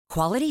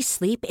Quality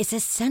sleep is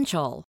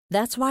essential.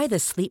 That's why the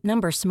Sleep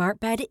Number Smart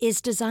Bed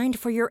is designed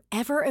for your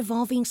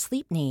ever-evolving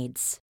sleep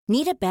needs.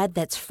 Need a bed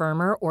that's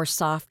firmer or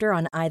softer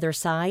on either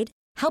side?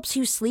 Helps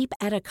you sleep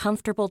at a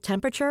comfortable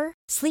temperature?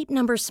 Sleep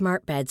Number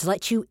Smart Beds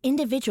let you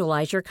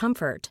individualize your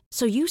comfort,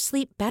 so you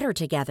sleep better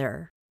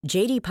together.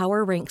 J.D.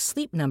 Power ranks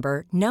Sleep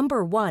Number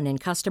number 1 in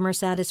customer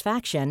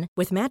satisfaction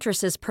with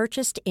mattresses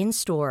purchased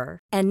in-store.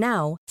 And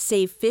now,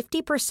 save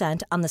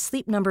 50% on the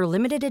Sleep Number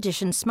Limited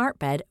Edition Smart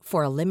Bed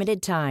for a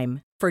limited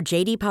time. For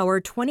J.D. Power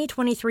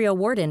 2023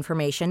 award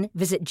information,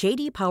 visit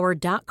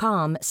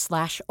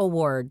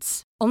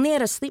jdpower.com/awards. Only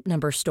at a Sleep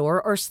Number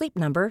store or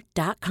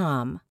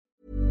sleepnumber.com.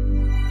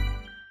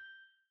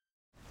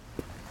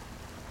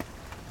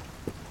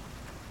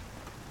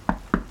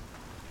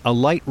 A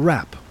light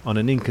rap on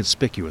an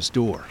inconspicuous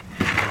door.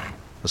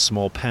 A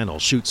small panel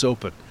shoots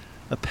open.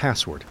 A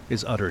password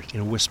is uttered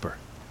in a whisper.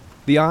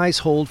 The eyes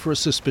hold for a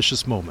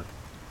suspicious moment.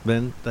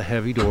 Then the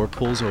heavy door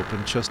pulls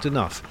open just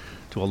enough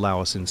to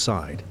allow us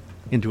inside,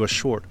 into a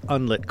short,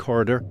 unlit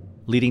corridor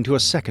leading to a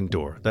second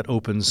door that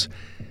opens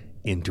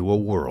into a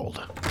world.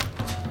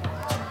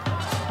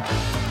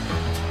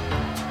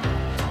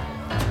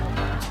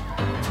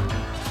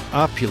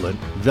 Opulent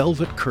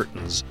velvet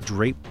curtains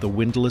drape the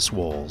windowless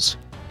walls.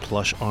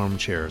 Plush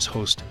armchairs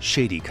host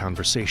shady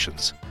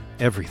conversations.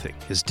 Everything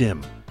is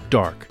dim,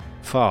 dark,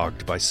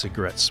 fogged by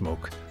cigarette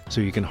smoke,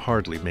 so you can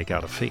hardly make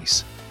out a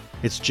face.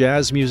 It's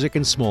jazz music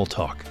and small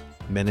talk.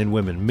 Men and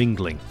women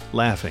mingling,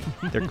 laughing,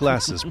 their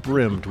glasses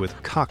brimmed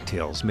with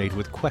cocktails made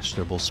with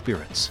questionable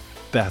spirits,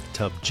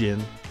 bathtub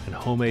gin and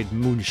homemade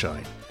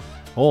moonshine,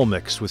 all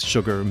mixed with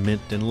sugar,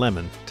 mint, and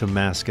lemon to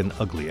mask an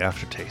ugly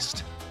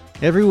aftertaste.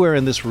 Everywhere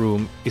in this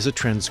room is a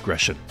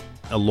transgression,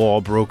 a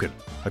law broken,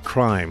 a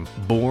crime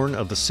born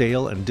of the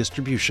sale and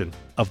distribution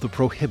of the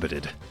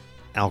prohibited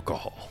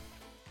alcohol.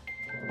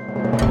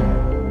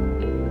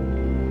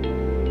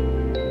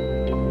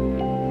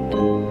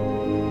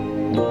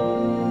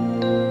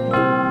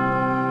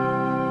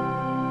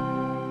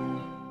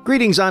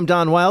 Greetings, I'm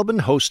Don Wildman,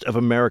 host of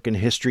American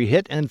History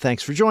Hit, and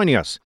thanks for joining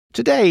us.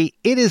 Today,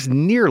 it is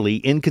nearly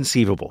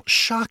inconceivable,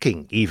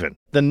 shocking even,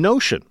 the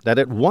notion that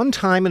at one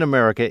time in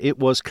America it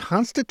was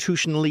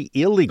constitutionally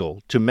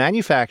illegal to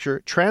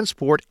manufacture,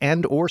 transport,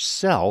 and or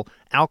sell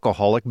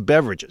alcoholic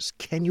beverages.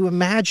 Can you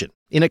imagine?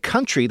 In a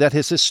country that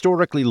has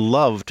historically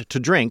loved to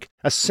drink,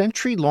 a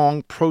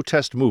century-long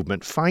protest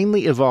movement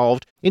finally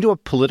evolved into a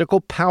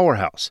political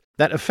powerhouse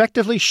that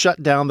effectively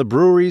shut down the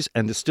breweries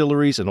and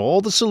distilleries and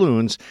all the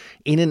saloons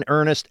in an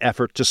earnest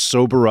effort to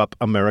sober up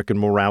American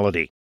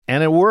morality.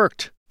 And it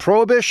worked.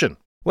 Prohibition.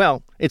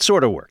 Well, it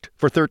sort of worked.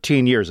 For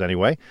 13 years,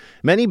 anyway.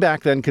 Many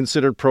back then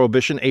considered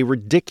Prohibition a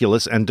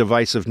ridiculous and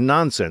divisive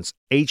nonsense.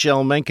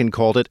 H.L. Mencken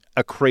called it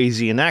a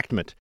crazy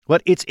enactment.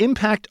 But its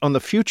impact on the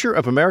future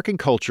of American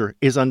culture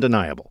is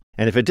undeniable.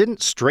 And if it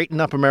didn't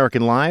straighten up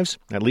American lives,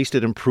 at least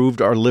it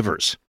improved our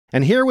livers.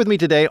 And here with me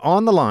today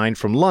on the line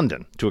from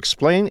London to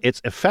explain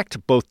its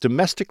effect both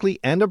domestically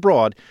and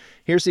abroad,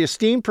 here's the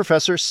esteemed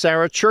Professor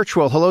Sarah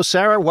Churchwell. Hello,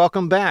 Sarah.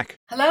 Welcome back.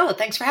 Hello.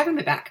 Thanks for having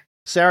me back.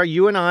 Sarah,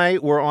 you and I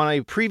were on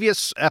a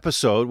previous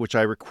episode, which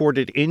I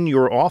recorded in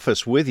your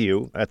office with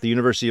you at the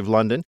University of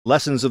London,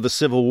 Lessons of the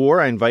Civil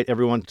War. I invite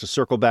everyone to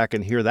circle back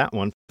and hear that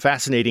one.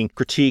 Fascinating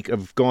critique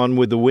of Gone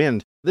with the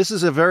Wind. This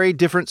is a very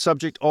different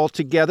subject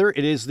altogether.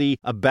 It is the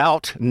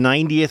about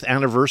 90th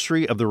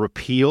anniversary of the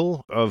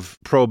repeal of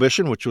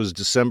Prohibition, which was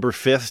December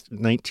 5th,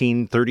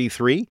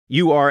 1933.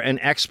 You are an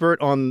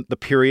expert on the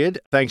period,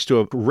 thanks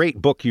to a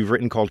great book you've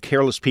written called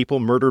Careless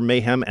People, Murder,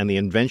 Mayhem, and the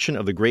Invention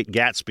of the Great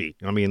Gatsby.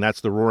 I mean, that's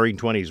the Roaring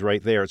 '20s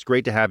right there. It's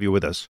great to have you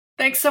with us.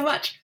 Thanks so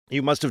much.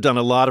 You must have done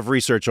a lot of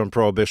research on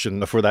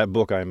Prohibition for that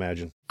book, I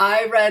imagine.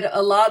 I read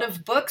a lot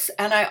of books,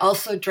 and I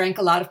also drank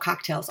a lot of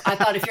cocktails. I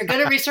thought if you're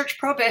going to research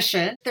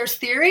Prohibition, there's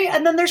theory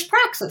and then there's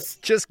praxis.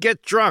 Just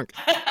get drunk.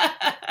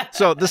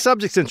 So the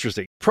subject's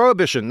interesting.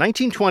 Prohibition,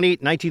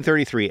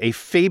 1920-1933, a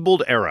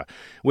fabled era,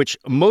 which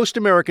most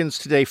Americans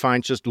today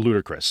find just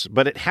ludicrous.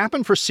 But it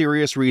happened for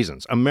serious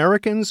reasons.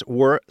 Americans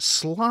were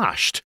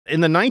sloshed. In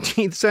the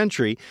 19th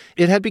century,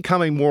 it had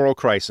become a moral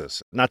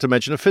crisis, not to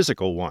mention a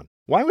physical one.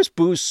 Why was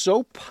booze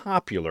so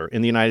popular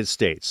in the United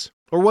States?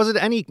 Or was it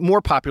any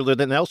more popular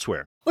than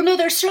elsewhere? Well, no,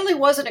 there certainly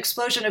was an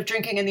explosion of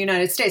drinking in the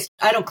United States.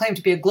 I don't claim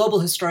to be a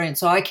global historian,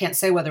 so I can't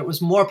say whether it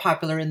was more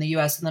popular in the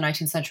U.S. in the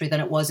 19th century than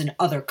it was in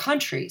other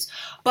countries.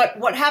 But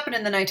what happened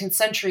in the 19th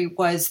century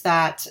was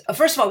that,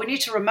 first of all, we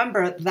need to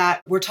remember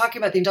that we're talking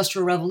about the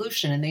Industrial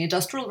Revolution, and the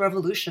Industrial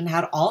Revolution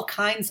had all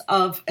kinds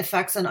of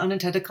effects and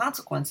unintended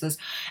consequences.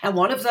 And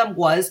one of them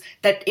was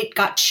that it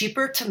got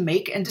cheaper to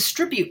make and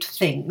distribute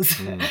things.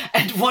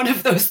 And one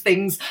of those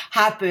things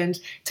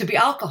happened to be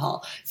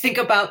alcohol. Think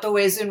about the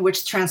ways in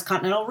which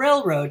Transcontinental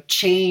Railroad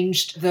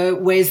changed the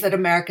ways that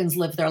Americans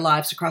lived their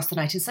lives across the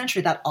 19th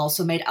century. That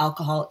also made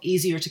alcohol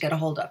easier to get a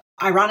hold of.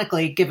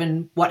 ironically,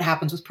 given what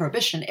happens with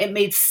Prohibition, it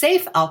made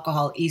safe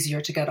alcohol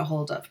easier to get a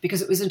hold of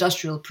because it was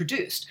industrially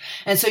produced.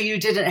 And so you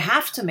didn't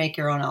have to make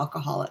your own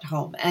alcohol at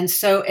home. And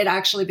so it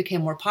actually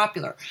became more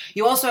popular.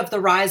 You also have the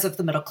rise of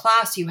the middle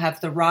class. You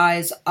have the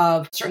rise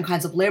of certain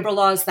kinds of labor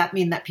laws that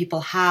mean that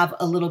people have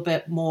a little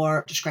bit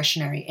more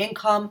discretionary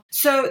income.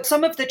 So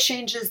some of the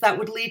changes that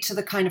would lead to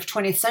the kind of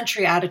 20th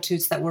century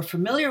attitudes that we're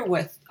familiar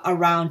with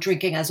around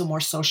drinking as a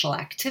more social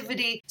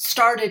activity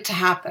started to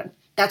happen.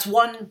 That's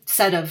one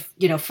set of,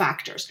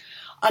 factors.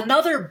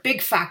 Another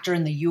big factor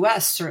in the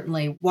US,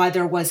 certainly, why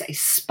there was a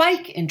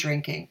spike in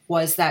drinking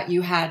was that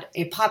you had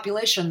a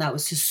population that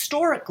was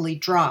historically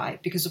dry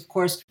because, of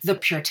course, the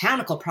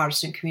puritanical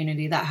Protestant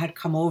community that had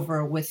come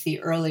over with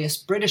the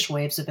earliest British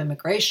waves of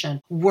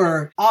immigration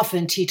were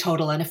often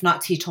teetotal, and if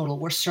not teetotal,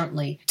 were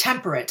certainly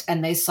temperate.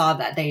 And they saw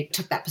that they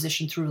took that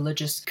position through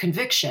religious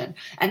conviction.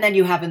 And then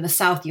you have in the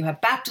South, you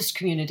have Baptist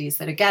communities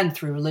that, again,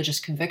 through religious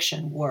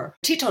conviction were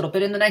teetotal.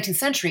 But in the 19th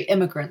century,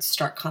 immigrants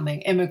start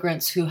coming,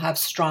 immigrants who have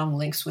strong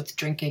links with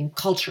drinking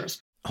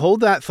cultures.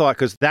 Hold that thought,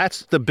 because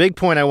that's the big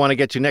point I want to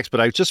get to next,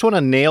 but I just want to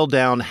nail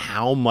down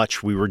how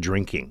much we were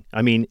drinking.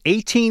 I mean,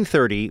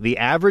 1830, the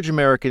average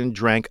American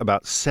drank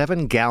about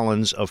 7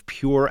 gallons of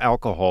pure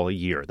alcohol a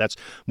year. That's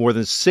more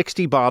than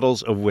 60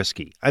 bottles of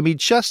whiskey. I mean,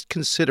 just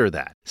consider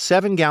that.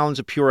 7 gallons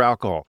of pure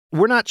alcohol.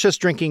 We're not just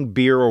drinking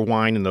beer or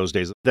wine in those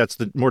days. That's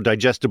the more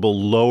digestible,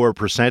 lower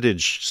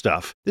percentage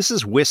stuff. This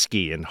is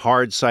whiskey and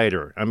hard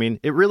cider. I mean,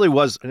 it really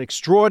was an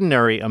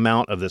extraordinary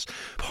amount of this.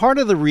 Part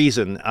of the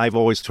reason I've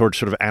always heard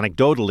sort of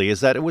anecdotally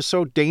is that it was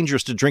so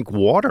dangerous to drink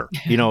water.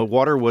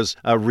 Water was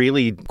a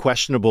really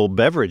questionable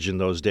beverage in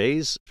those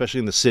days,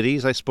 especially in the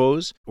cities, I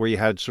suppose, where you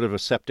had sort of a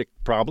septic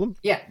problem.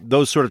 Yeah.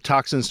 Those sort of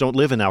toxins don't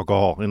live in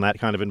alcohol in that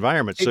kind of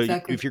environment. So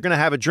Exactly. if you're going to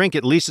have a drink,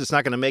 at least it's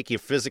not going to make you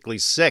physically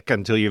sick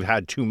until you've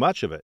had too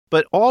much of it.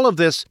 But all of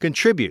this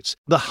contributes.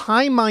 The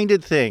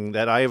high-minded thing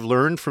that I have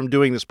learned from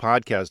doing this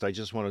podcast, I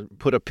just want to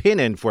put a pin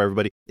in for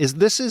everybody, is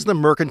this is the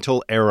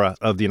mercantile era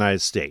of the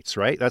United States,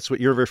 right? That's what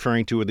you're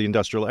referring to with the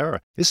industrial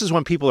era. This is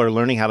when people are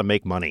learning how to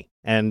make money.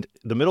 And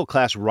the middle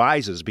class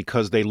rises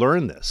because they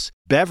learn this.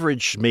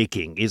 Beverage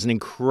making is an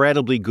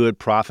incredibly good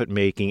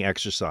profit-making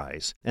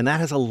exercise. And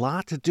that has a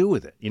lot to do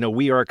with it.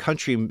 We are a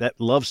country that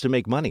loves to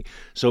make money.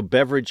 So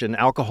beverage and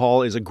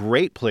alcohol is a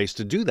great place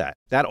to do that.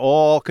 That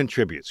all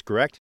contributes,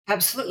 correct?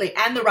 Absolutely.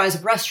 And the rise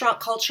of restaurant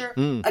culture.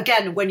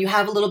 Again, when you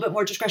have a little bit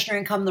more discretionary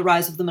income, the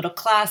rise of the middle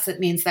class, it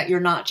means that you're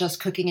not just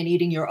cooking and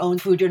eating your own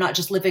food. You're not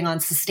just living on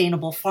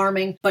sustainable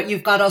farming, but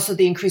you've got also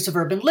the increase of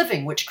urban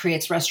living, which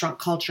creates restaurant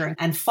culture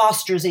and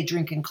fosters a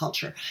drinking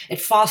culture.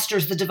 It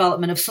fosters the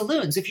development of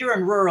saloons. If you're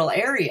in rural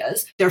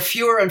areas, they're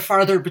fewer and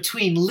farther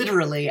between,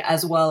 literally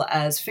as well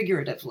as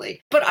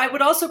figuratively. But I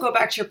would also go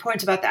back to your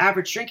point about the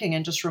average drinking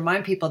and just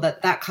remind people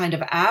that that kind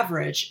of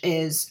average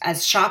is,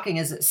 as shocking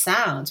as it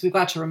sounds, we've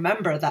got to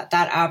remember that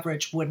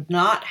average would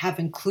not have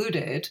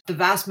included the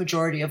vast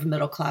majority of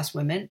middle-class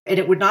women. And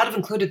it would not have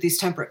included these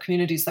temperate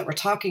communities that we're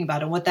talking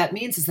about. And what that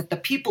means is that the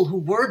people who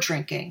were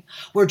drinking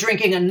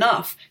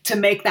enough to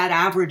make that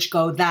average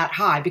go that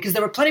high, because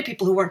there were plenty of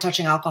people who weren't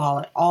touching alcohol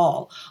at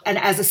all, and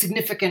as a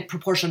significant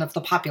proportion of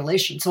the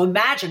population. So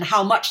imagine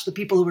how much the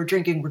people who were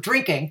drinking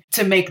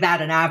to make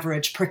that an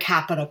average per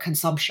capita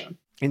consumption.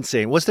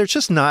 Insane. Was there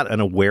just not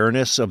an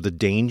awareness of the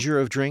danger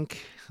of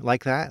drink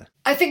like that?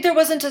 I think there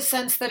wasn't a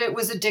sense that it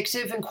was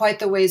addictive in quite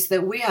the ways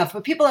that we have,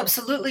 but people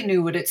absolutely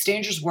knew what its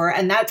dangers were,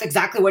 and that's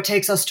exactly what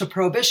takes us to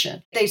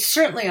Prohibition. They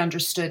certainly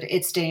understood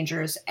its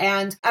dangers,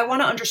 and I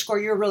want to underscore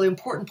your really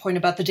important point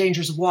about the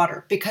dangers of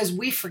water, because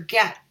we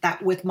forget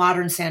that with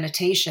modern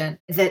sanitation,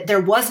 that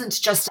there wasn't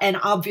just an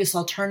obvious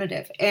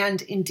alternative,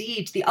 and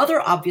indeed, the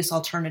other obvious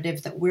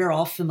alternative that we're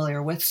all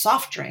familiar with,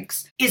 soft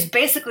drinks, is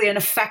basically an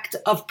effect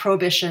of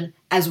Prohibition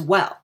as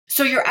well.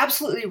 So you're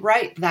absolutely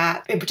right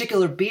that, in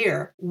particular,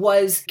 beer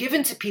was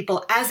given to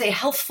people as a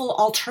healthful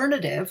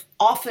alternative,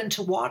 often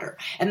to water.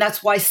 And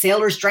that's why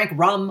sailors drank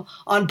rum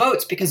on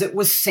boats, because it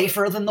was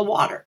safer than the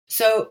water.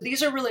 So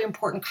these are really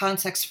important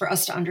contexts for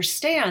us to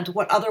understand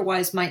what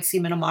otherwise might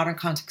seem in a modern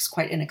context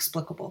quite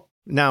inexplicable.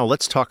 Now,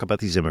 let's talk about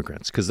these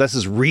immigrants, because this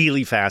is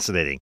really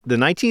fascinating. The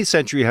 19th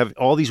century, you have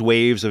all these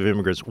waves of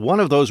immigrants. One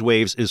of those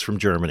waves is from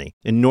Germany.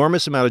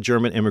 Enormous amount of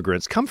German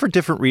immigrants come for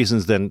different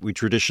reasons than we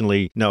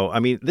traditionally know.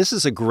 I mean, this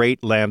is a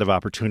great land of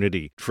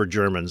opportunity for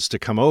Germans to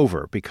come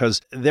over,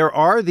 because there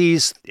are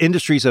these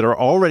industries that are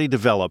already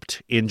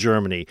developed in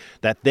Germany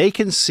that they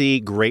can see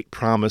great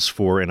promise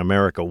for in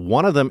America.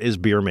 One of them is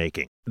beer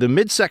making. The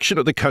midsection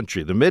of the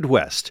country, the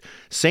Midwest,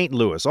 St.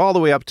 Louis, all the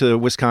way up to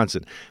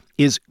Wisconsin,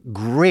 is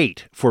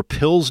great for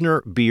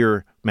Pilsner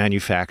beer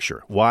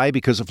manufacture. Why?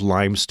 Because of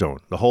limestone.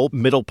 The whole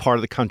middle part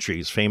of the country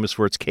is famous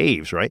for its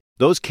caves, right?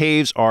 Those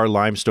caves are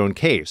limestone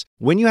caves.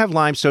 When you have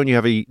limestone, you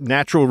have a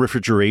natural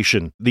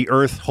refrigeration. The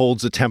earth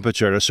holds the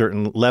temperature at a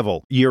certain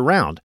level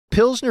year-round.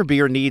 Pilsner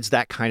beer needs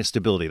that kind of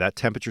stability, that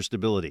temperature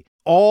stability.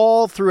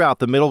 All throughout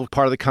the middle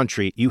part of the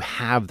country, you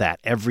have that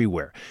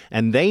everywhere.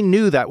 And they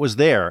knew that was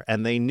there,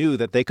 and they knew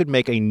that they could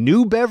make a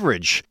new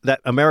beverage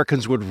that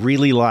Americans would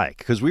really like.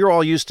 Because we were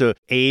all used to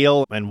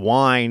ale and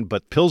wine,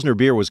 but Pilsner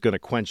beer was going to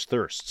quench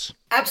thirsts.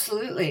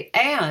 Absolutely.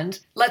 And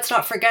let's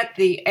not forget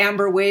the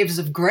amber waves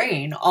of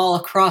grain all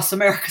across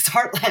America's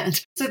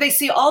heartland. So they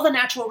see all the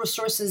natural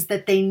resources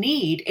that they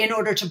need in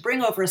order to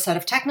bring over a set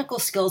of technical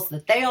skills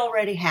that they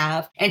already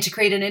have and to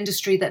create an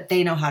industry that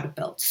they know how to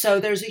build. So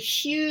there's a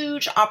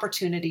huge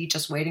opportunity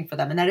just waiting for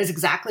them. And that is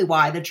exactly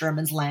why the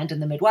Germans land in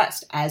the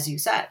Midwest, as you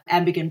said,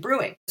 and begin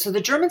brewing. So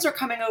the Germans are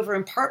coming over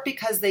in part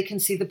because they can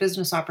see the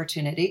business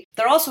opportunity.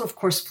 They're also, of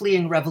course,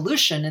 fleeing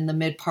revolution in the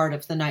mid part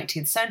of the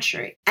 19th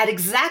century. At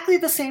exactly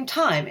the same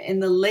time, in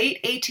the late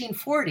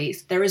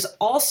 1840s, there is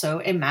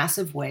also a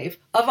massive wave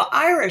of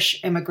Irish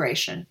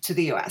immigration to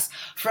the U.S.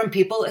 from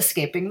people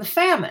escaping the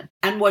famine.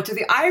 And what do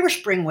the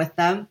Irish bring with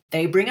them?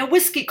 They bring a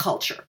whiskey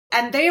culture.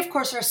 And they, of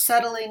course, are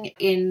settling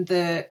in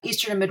the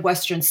eastern and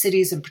midwestern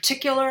cities in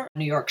particular,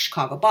 New York,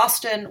 Chicago,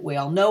 Boston. We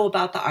all know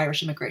about the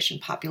Irish immigration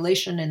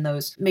population in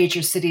those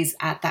major cities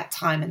at that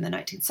time in the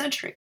 19th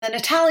century. And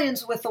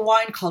Italians with the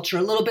wine culture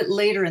a little bit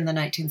later in the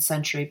 19th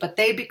century, but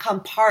they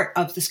become part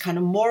of this kind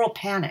of moral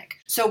panic.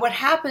 So what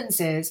happens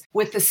is,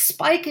 with the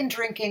spike in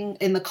drinking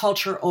in the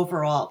culture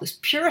overall, this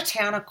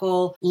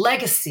puritanical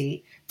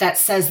legacy that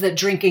says that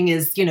drinking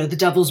is, the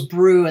devil's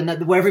brew and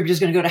that everybody's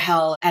going to go to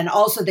hell. And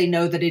also they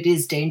know that it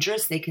is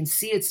dangerous. They can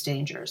see its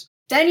dangers.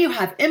 Then you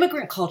have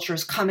immigrant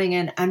cultures coming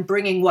in and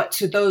bringing what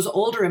to those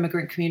older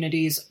immigrant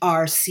communities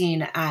are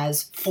seen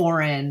as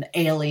foreign,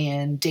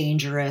 alien,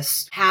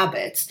 dangerous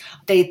habits.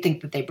 They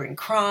think that they bring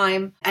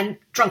crime, and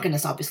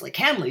drunkenness obviously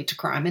can lead to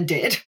crime and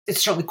did.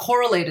 It's certainly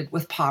correlated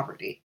with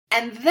poverty.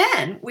 And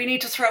then we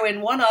need to throw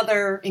in one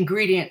other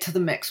ingredient to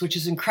the mix, which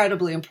is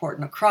incredibly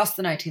important across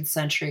the 19th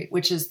century,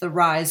 which is the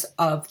rise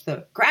of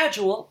the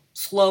gradual,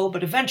 slow,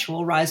 but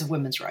eventual rise of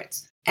women's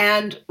rights.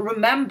 And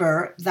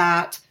remember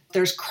that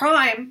there's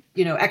crime,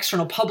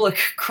 external public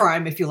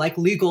crime, if you like,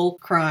 legal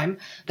crime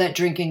that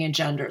drinking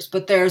engenders.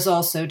 But there's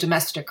also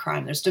domestic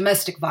crime. There's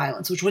domestic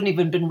violence, which wouldn't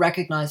even have been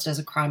recognized as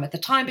a crime at the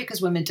time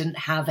because women didn't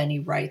have any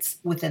rights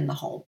within the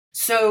home.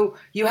 So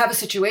you have a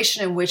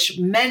situation in which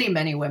many,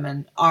 many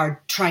women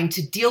are trying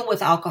to deal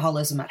with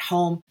alcoholism at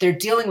home. They're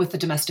dealing with the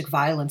domestic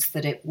violence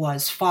that it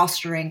was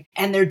fostering,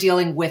 and they're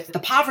dealing with the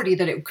poverty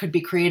that it could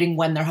be creating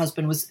when their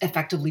husband was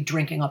effectively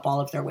drinking up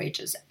all of their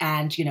wages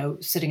and,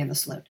 sitting in the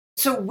saloon.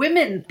 So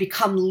women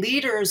become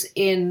leaders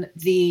in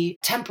the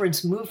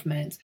temperance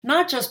movement,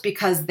 not just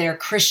because they're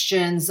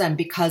Christians and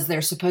because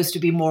they're supposed to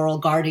be moral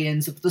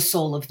guardians of the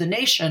soul of the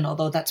nation,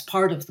 although that's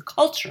part of the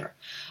culture,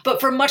 but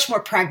for much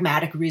more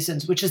pragmatic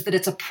reasons, which is that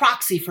it's a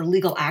proxy for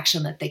legal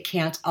action that they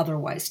can't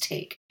otherwise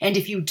take. And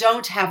if you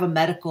don't have a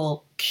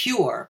medical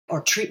cure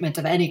or treatment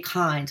of any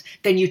kind,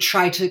 then you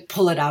try to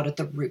pull it out at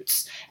the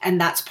roots. And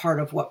that's part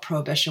of what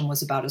Prohibition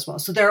was about as well.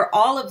 So there are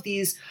all of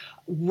these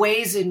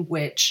ways in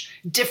which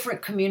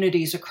different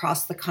communities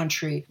across the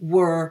country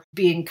were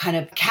being kind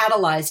of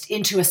catalyzed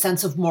into a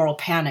sense of moral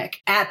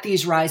panic at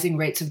these rising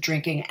rates of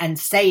drinking and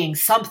saying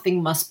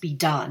something must be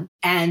done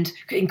and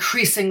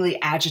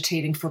increasingly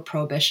agitating for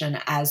prohibition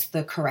as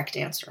the correct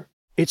answer.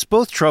 It's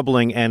both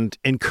troubling and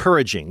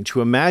encouraging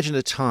to imagine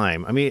a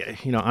time. I mean,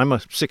 I'm a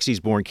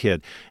 60s born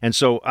kid. And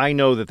so I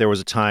know that there was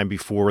a time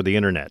before the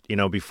internet,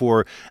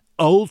 before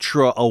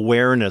ultra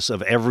awareness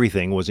of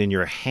everything was in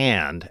your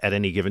hand at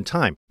any given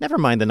time. Never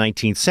mind the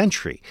 19th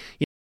century.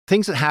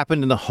 Things that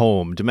happened in the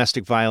home,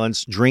 domestic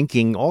violence,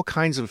 drinking, all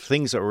kinds of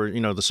things that were,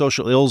 the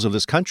social ills of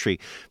this country.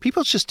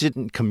 People just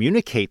didn't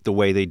communicate the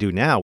way they do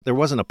now. There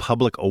wasn't a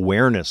public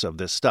awareness of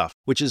this stuff,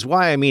 which is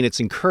why, it's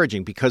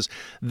encouraging because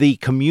the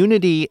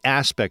community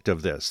aspect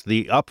of this,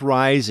 the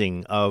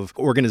uprising of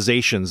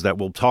organizations that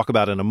we'll talk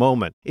about in a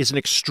moment, is an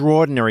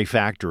extraordinary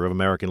factor of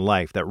American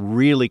life that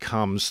really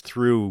comes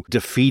through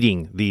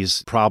defeating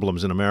these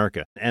problems in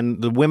America.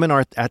 And the women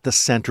are at the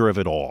center of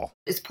it all.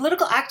 It's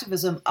political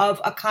activism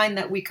of a kind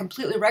that we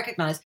completely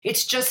recognize.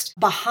 It's just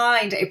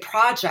behind a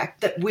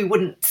project that we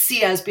wouldn't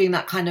see as being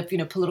that kind of,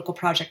 political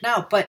project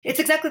now. But it's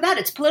exactly that.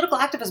 It's political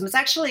activism. It's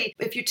actually,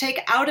 if you take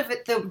out of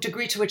it the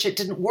degree to which it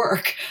didn't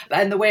work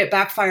and the way it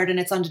backfired and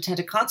its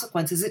unintended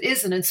consequences, it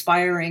is an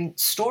inspiring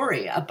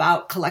story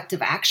about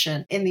collective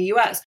action in the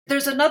U.S.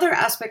 There's another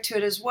aspect to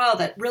it as well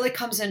that really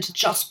comes into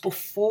just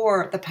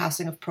before the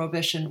passing of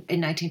Prohibition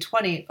in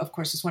 1920, of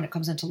course, is when it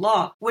comes into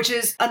law, which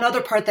is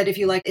another part that, if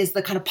you like, is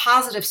the kind of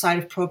positive side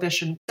of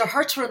Prohibition. Their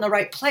hearts were in the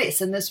right place,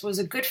 and this was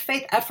a good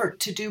faith effort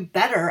to do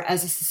better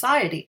as a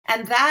society.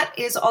 And that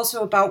is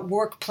also about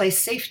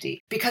workplace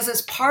safety, because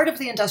as part of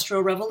the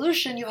Industrial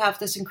Revolution, you have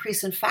this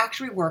increase in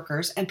factory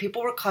workers, and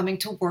people were coming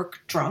to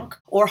work drunk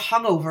or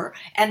hungover,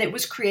 and it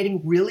was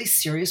creating really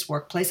serious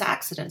workplace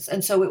accidents.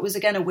 And so it was,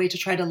 again, a way to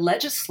try to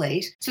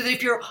legislate so that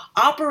if you're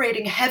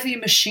operating heavy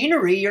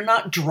machinery, you're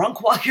not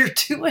drunk while you're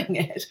doing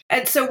it.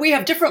 And so we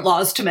have different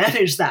laws to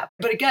manage that.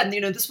 But again,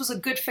 this was a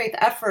good faith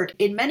effort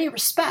in many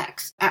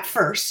respects at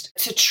first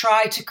to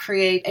try to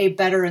create a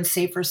better and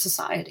safer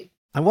society.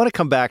 I want to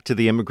come back to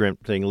the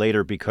immigrant thing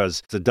later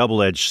because it's a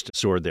double-edged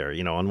sword there.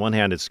 On one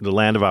hand, it's the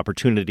land of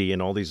opportunity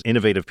and all these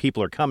innovative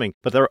people are coming,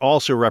 but they're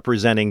also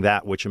representing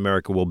that which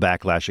America will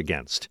backlash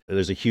against.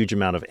 There's a huge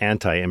amount of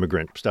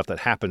anti-immigrant stuff that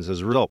happens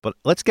as a result. But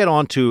let's get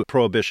on to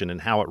Prohibition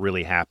and how it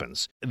really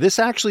happens. This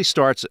actually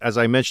starts, as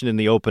I mentioned in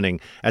the opening,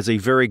 as a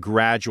very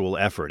gradual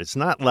effort. It's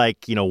not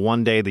like,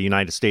 one day the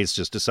United States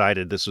just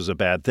decided this was a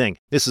bad thing.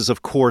 This is,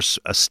 of course,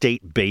 a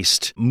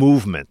state-based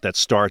movement that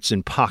starts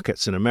in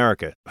pockets in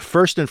America.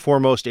 First and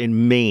foremost,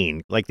 in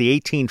Maine, like the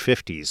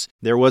 1850s,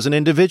 there was an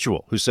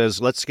individual who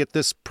says, let's get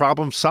this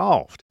problem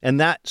solved. And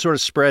that sort of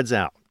spreads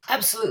out.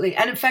 Absolutely.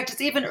 And in fact,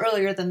 it's even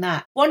earlier than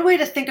that. One way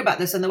to think about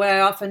this, and the way I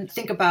often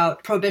think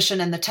about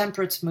Prohibition and the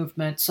temperance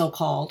movement,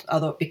 so-called,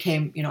 although it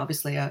became,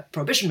 obviously a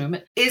Prohibition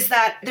movement, is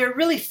that there are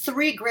really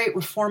three great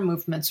reform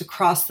movements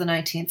across the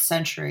 19th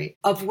century,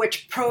 of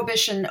which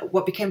Prohibition,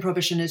 what became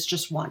Prohibition, is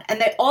just one.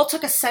 And they all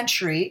took a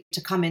century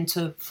to come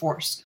into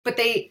force, but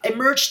they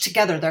emerged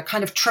together. They're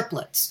kind of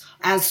triplets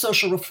as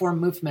social reform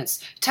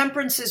movements.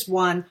 Temperance is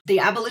one, the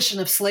abolition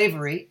of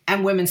slavery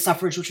and women's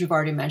suffrage, which we've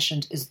already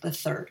mentioned, is the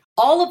third.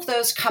 All of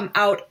those come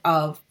out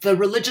of the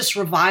religious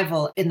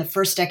revival in the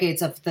first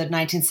decades of the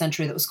 19th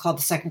century that was called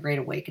the Second Great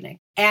Awakening.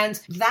 And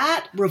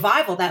that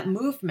revival, that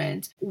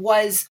movement,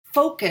 was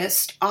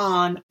focused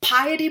on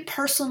piety,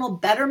 personal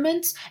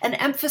betterment, and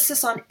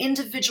emphasis on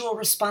individual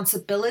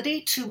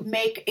responsibility to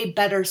make a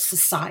better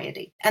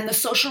society. And the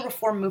social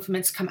reform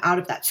movements come out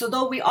of that. So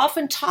though we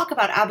often talk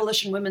about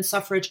abolition, women's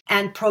suffrage,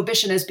 and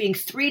prohibition as being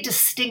three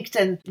distinct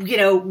and,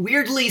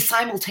 weirdly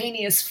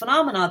simultaneous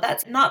phenomena,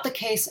 that's not the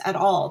case at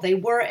all. They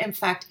were, in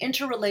fact,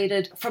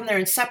 interrelated from their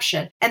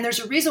inception. And there's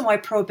a reason why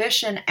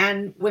prohibition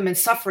and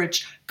women's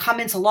suffrage come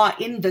into law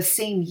in the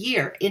same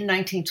year, in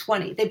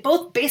 1920. They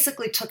both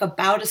basically took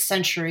about a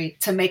century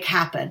to make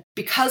happen.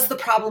 Because the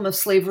problem of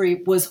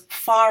slavery was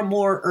far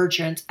more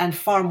urgent and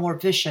far more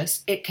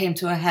vicious, it came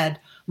to a head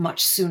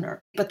much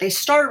sooner. But they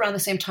start around the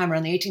same time,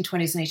 around the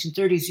 1820s and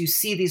 1830s, you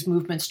see these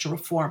movements to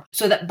reform.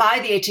 So that by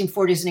the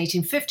 1840s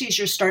and 1850s,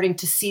 you're starting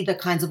to see the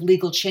kinds of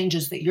legal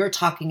changes that you're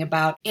talking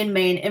about in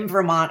Maine, in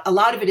Vermont. A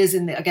lot of it is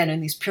in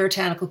these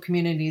puritanical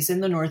communities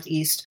in the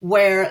Northeast,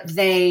 where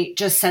they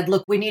just said,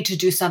 look, we need to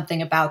do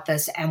something about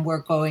this and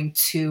we're going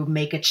to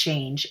make a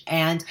change.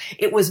 And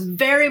it was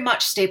very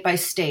much state by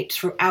state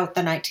throughout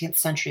the 19th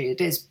century.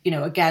 It is,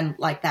 again,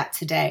 like that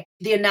today.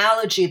 The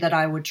analogy that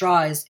I would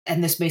draw is,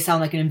 and this may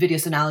sound like an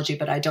invidious analogy,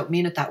 but I don't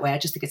mean it that way, I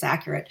just think it's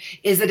accurate,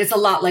 is that it's a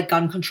lot like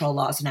gun control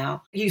laws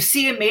now. You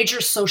see a major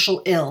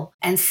social ill,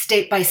 and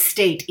state by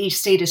state, each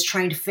state is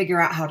trying to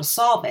figure out how to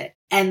solve it.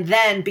 And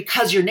then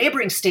because your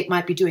neighboring state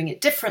might be doing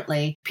it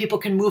differently, people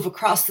can move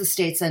across the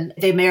states and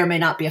they may or may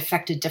not be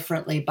affected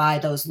differently by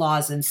those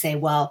laws and say,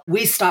 well,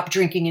 we stopped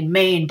drinking in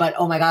Maine, but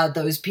oh my God,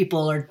 those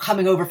people are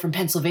coming over from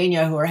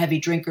Pennsylvania who are heavy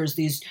drinkers.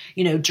 These,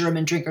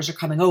 German drinkers are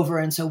coming over.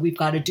 And so we've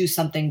got to do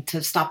something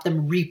to stop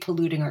them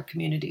repolluting our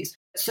communities.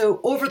 So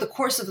over the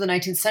course of the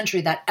 19th century,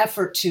 that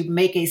effort to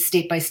make a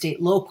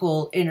state-by-state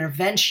local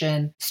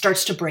intervention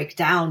starts to break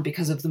down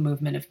because of the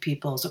movement of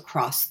peoples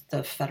across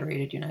the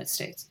federated United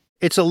States.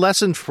 It's a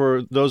lesson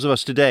for those of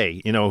us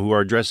today, who are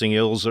addressing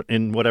ills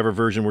in whatever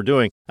version we're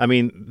doing. I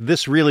mean,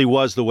 this really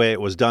was the way it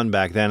was done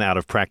back then out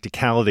of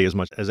practicality as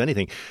much as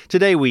anything.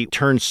 Today, we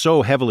turn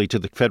so heavily to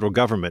the federal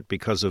government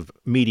because of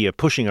media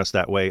pushing us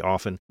that way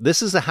often.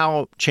 This is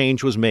how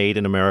change was made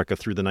in America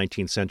through the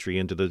 19th century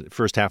into the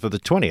first half of the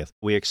 20th.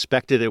 We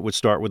expected it would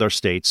start with our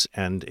states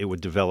and it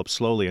would develop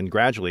slowly and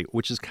gradually,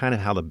 which is kind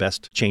of how the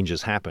best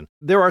changes happen.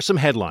 There are some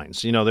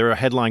headlines. There are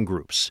headline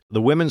groups.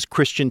 The Women's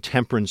Christian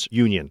Temperance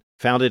Union,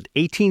 founded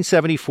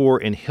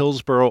 1874 in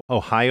Hillsboro,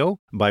 Ohio,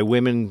 by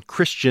women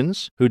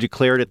Christians who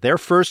declared at their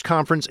first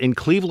conference in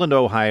Cleveland,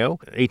 Ohio,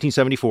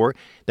 1874,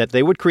 that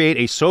they would create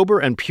a sober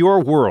and pure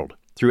world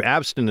through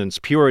abstinence,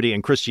 purity,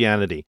 and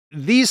Christianity.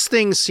 These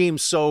things seem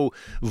so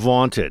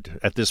vaunted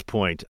at this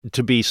point,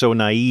 to be so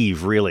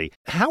naive, really.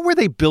 How were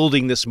they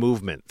building this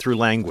movement through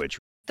language?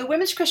 The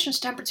Women's Christian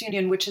Temperance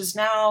Union, which is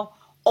now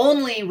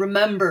only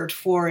remembered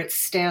for its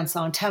stance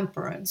on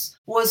temperance,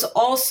 was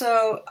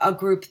also a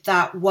group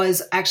that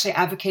was actually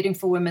advocating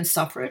for women's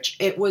suffrage.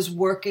 It was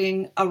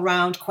working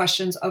around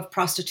questions of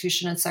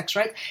prostitution and sex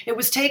rights. It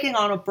was taking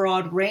on a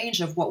broad range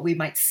of what we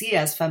might see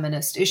as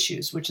feminist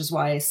issues, which is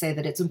why I say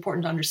that it's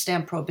important to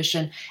understand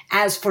prohibition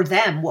as, for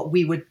them, what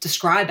we would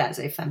describe as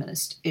a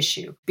feminist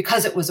issue,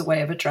 because it was a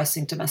way of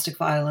addressing domestic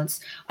violence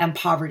and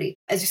poverty.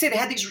 As you say, they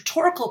had these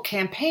rhetorical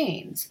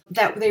campaigns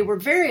that they were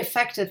very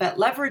effective at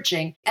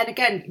leveraging. And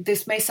again,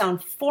 this may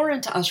sound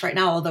foreign to us right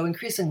now, although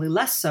increasingly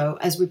less so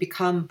as we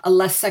become a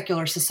less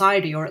secular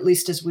society, or at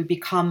least as we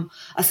become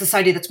a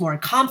society that's more in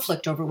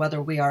conflict over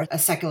whether we are a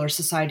secular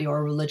society or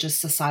a religious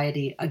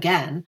society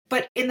again.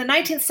 But in the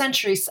 19th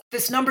century,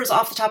 this number is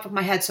off the top of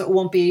my head, so it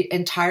won't be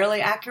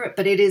entirely accurate,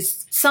 but it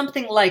is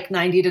something like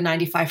 90 to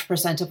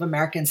 95% of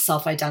Americans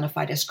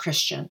self-identified as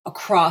Christian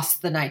across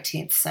the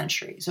 19th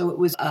century. So it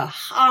was a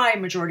high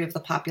majority of the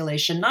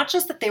population, not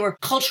just that they were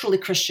culturally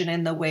Christian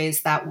in the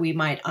ways that we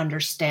might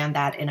understand that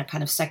that in a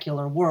kind of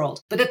secular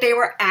world, but that they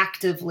were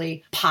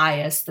actively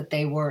pious, that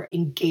they were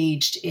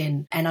engaged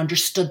in and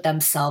understood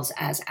themselves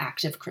as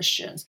active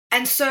Christians.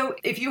 And so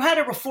if you had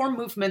a reform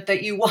movement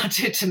that you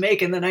wanted to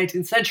make in the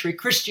 19th century,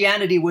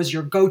 Christianity was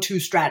your go-to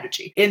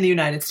strategy in the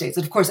United States.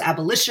 And of course,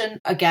 abolition,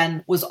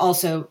 again, was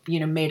also,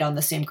 made on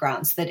the same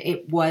grounds, that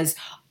it was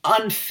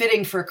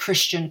unfitting for a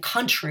Christian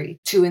country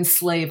to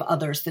enslave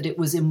others, that it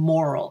was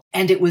immoral.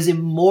 And it was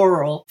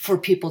immoral for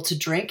people to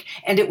drink.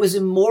 And it was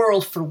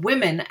immoral for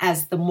women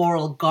as the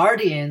moral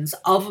guardians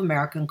of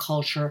American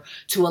culture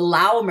to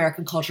allow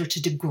American culture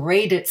to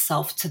degrade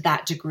itself to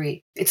that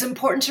degree. It's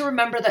important to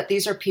remember that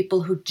these are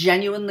people who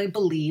genuinely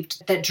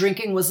believed that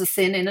drinking was a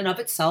sin in and of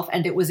itself,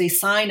 and it was a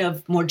sign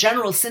of more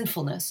general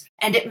sinfulness,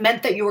 and it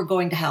meant that you were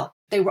going to hell.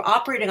 They were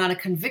operating on a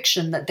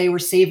conviction that they were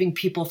saving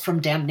people from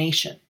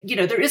damnation.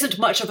 There isn't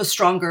much of a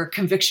stronger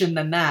conviction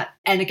than that.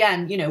 And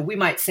again, we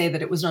might say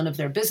that it was none of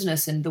their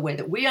business in the way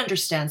that we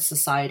understand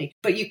society,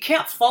 but you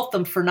can't fault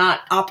them for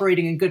not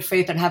operating in good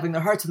faith and having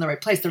their hearts in the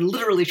right place. They're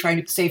literally trying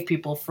to save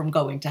people from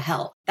going to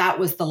hell. That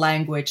was the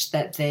language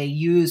that they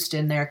used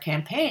in their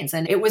campaigns,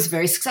 and it was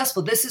very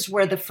successful. This is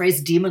where the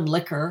phrase demon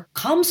liquor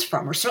comes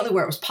from, or certainly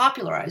where it was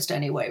popularized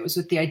anyway. It was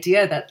with the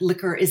idea that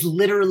liquor is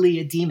literally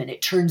a demon.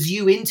 It turns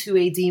you into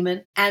a demon.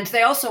 And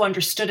they also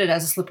understood it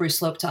as a slippery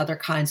slope to other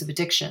kinds of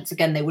addictions.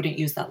 Again, they wouldn't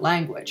use that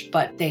language,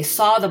 but they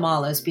saw them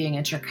all as being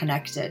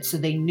interconnected. So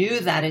they knew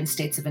that in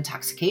states of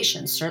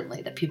intoxication,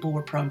 certainly, that people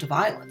were prone to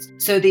violence.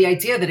 So the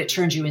idea that it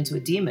turned you into a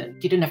demon,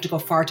 you didn't have to go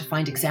far to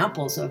find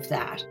examples of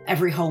that.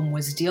 Every home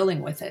was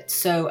dealing with it.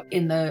 So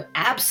in the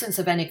absence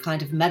of any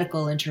kind of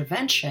medical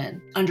intervention,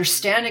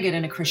 understanding it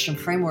in a Christian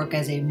framework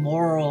as a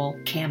moral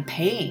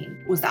campaign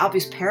was the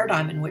obvious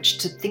paradigm in which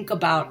to think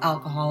about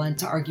alcohol and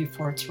to argue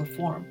for its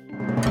reform.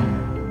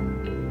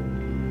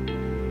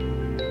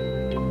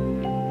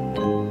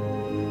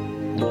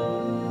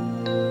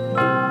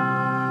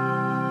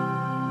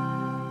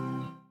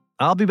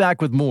 I'll be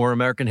back with more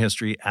American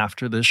history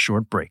after this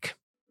short break.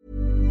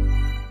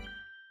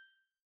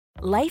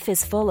 Life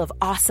is full of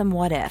awesome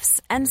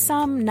what-ifs, and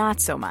some not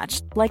so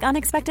much, like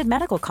unexpected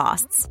medical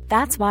costs.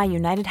 That's why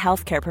United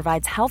Healthcare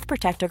provides Health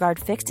Protector Guard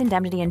fixed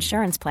indemnity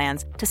insurance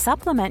plans to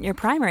supplement your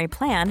primary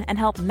plan and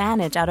help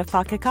manage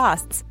out-of-pocket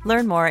costs.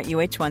 Learn more at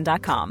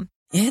uh1.com.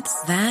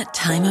 It's that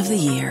time of the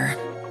year.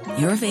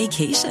 Your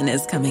vacation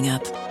is coming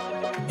up.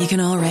 You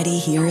can already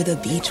hear the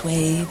beach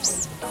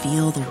waves,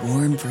 feel the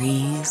warm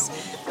breeze,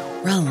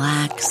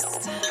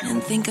 relax,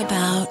 and think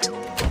about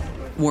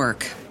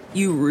work.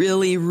 You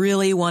really,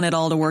 really want it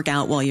all to work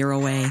out while you're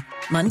away.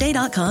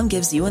 Monday.com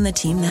gives you and the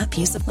team that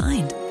peace of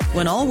mind.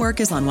 When all work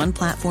is on one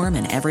platform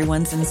and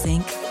everyone's in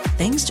sync,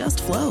 things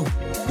just flow.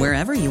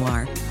 Wherever you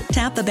are,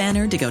 tap the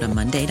banner to go to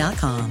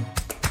Monday.com.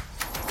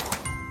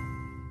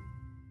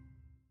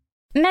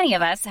 Many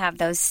of us have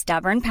those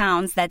stubborn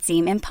pounds that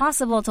seem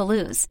impossible to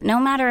lose, no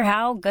matter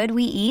how good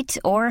we eat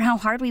or how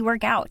hard we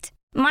work out.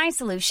 My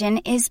solution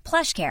is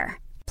PlushCare.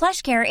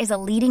 PlushCare is a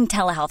leading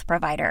telehealth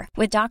provider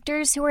with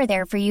doctors who are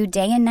there for you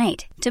day and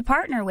night to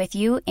partner with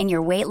you in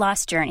your weight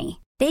loss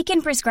journey. They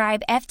can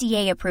prescribe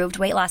FDA-approved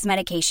weight loss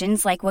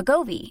medications like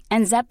Wegovy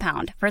and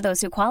Zepbound for those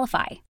who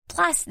qualify.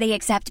 Plus, they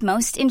accept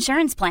most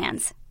insurance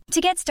plans.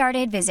 To get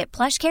started, visit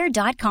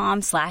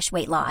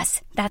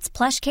plushcare.com/weightloss. That's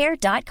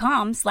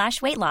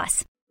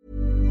plushcare.com/weightloss.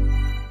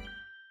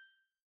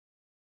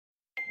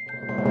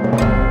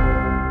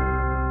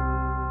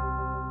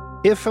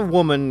 If a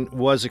woman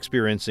was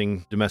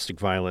experiencing domestic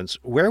violence,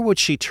 where would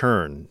she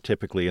turn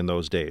typically in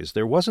those days?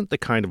 There wasn't the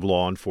kind of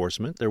law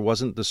enforcement. There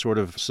wasn't the sort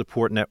of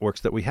support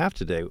networks that we have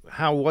today.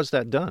 How was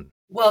that done?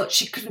 Well,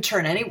 she couldn't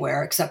turn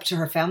anywhere except to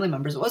her family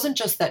members. It wasn't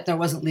just that there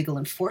wasn't legal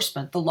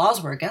enforcement. The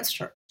laws were against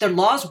her. The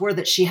laws were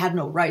that she had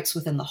no rights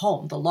within the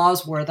home. The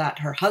laws were that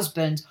her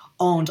husband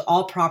owned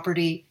all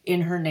property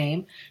in her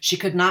name. She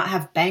could not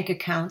have bank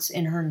accounts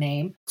in her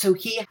name. So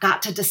he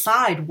got to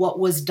decide what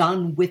was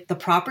done with the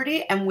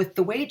property and with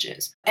the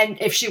wages. And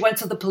if she went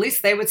to the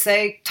police, they would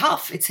say,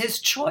 tough, it's his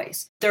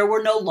choice. There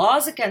were no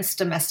laws against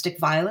domestic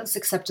violence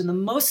except in the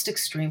most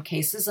extreme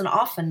cases, and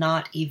often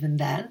not even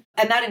then.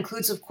 And that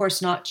includes, of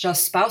course, not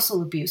just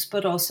spousal abuse,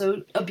 but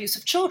also abuse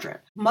of children.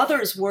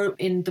 Mothers were,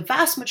 in the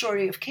vast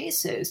majority of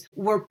cases,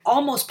 were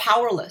almost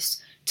powerless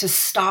to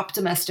stop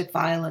domestic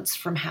violence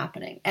from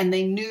happening. And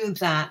they knew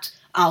that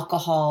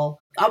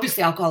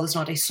obviously alcohol is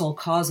not a sole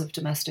cause of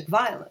domestic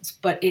violence,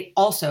 but it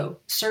also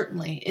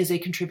certainly is a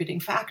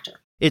contributing factor.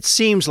 It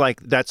seems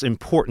like that's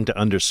important to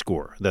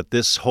underscore, that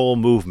this whole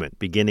movement,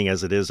 beginning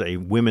as it is a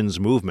women's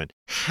movement,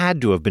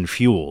 had to have been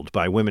fueled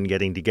by women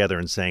getting together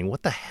and saying,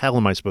 what the hell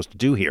am I supposed to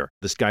do here?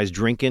 This guy's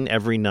drinking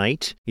every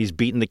night. He's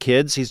beating the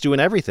kids. He's doing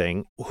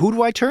everything. Who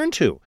do I turn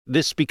to?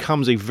 This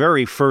becomes a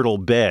very fertile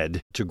bed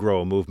to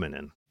grow a movement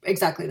in.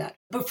 Exactly that.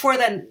 Before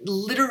then,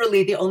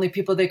 literally the only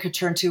people they could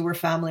turn to were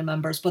family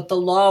members, but the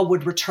law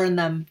would return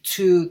them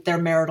to their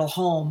marital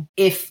home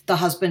if the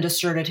husband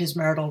asserted his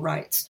marital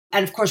rights.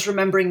 And of course,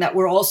 remembering that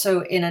we're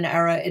also in an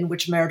era in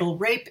which marital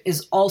rape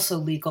is also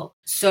legal.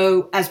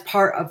 So as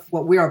part of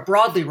what we are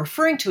broadly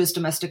referring to as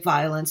domestic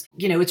violence,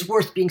 it's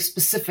worth being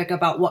specific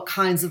about what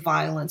kinds of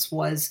violence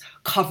was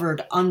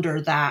covered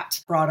under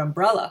that broad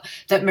umbrella.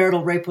 That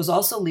marital rape was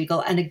also legal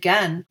and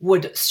again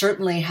would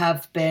certainly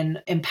have been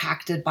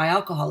impacted by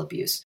alcohol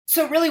abuse.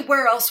 So really,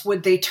 where else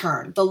would they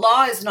turn? The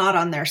law is not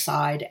on their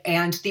side,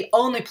 and the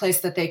only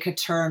place that they could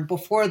turn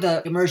before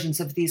the emergence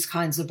of these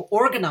kinds of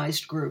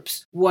organized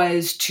groups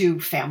was to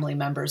family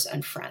members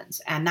and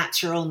friends. And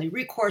that's your only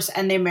recourse,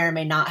 and they may or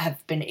may not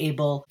have been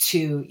able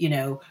to,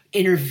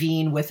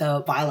 intervene with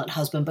a violent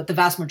husband, but the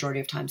vast majority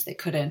of times they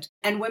couldn't.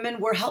 And women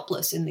were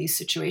helpless in these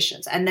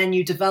situations. And then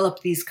you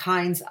develop these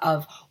kinds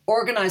of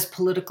organized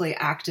politically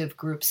active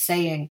groups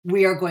saying,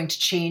 we are going to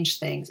change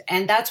things.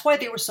 And that's why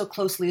they were so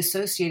closely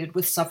associated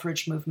with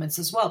suffrage movements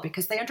as well,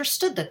 because they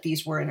understood that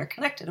these were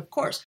interconnected, of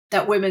course,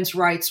 that women's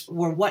rights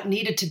were what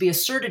needed to be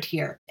asserted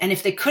here. And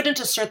if they couldn't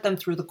assert them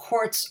through the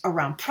courts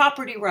around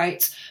property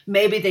rights,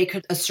 maybe they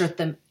could assert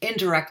them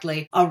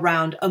indirectly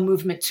around a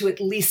movement to at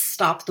least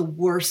stop the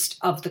worst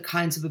of the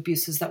kinds of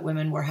abuses that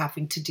women were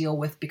having to deal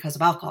with because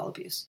of alcohol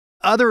abuse.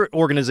 Other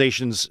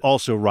organizations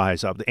also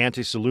rise up. The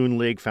Anti-Saloon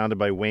League, founded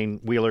by Wayne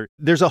Wheeler.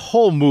 There's a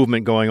whole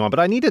movement going on, but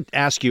I need to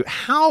ask you,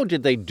 how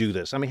did they do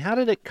this? I mean, how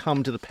did it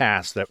come to the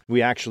pass that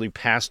we actually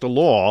passed a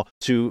law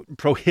to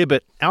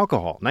prohibit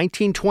alcohol?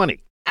 1920.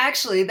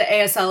 Actually, the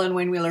ASL and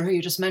Wayne Wheeler, who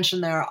you just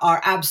mentioned there,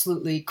 are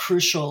absolutely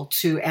crucial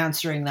to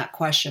answering that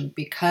question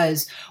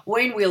because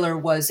Wayne Wheeler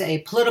was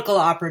a political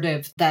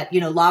operative that,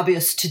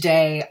 lobbyists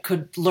today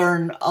could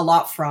learn a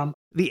lot from.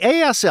 The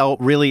ASL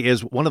really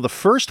is one of the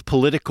first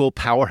political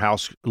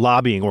powerhouse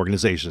lobbying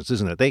organizations,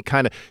 isn't it? They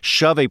kind of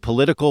shove a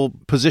political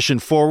position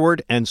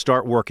forward and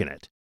start working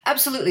it.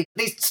 Absolutely.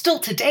 They still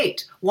to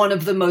date, one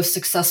of the most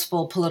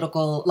successful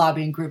political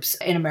lobbying groups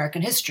in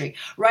American history,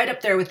 right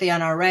up there with the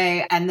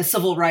NRA and the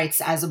civil rights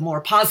as a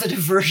more positive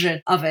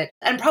version of it.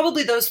 And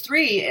probably those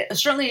three,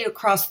 certainly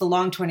across the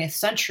long 20th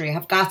century,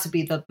 have got to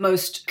be the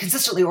most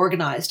consistently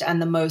organized and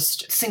the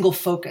most single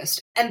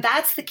focused. And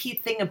that's the key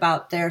thing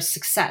about their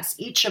success.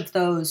 Each of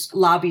those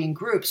lobbying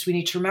groups, we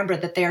need to remember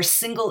that they are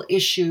single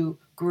issue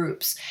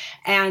groups.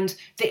 And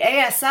the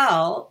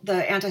ASL,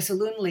 the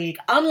Anti-Saloon League,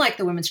 unlike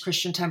the Women's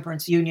Christian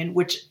Temperance Union,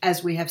 which,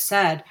 as we have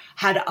said,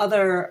 had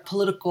other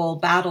political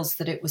battles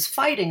that it was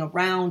fighting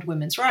around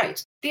women's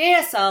rights, the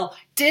ASL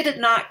did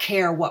not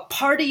care what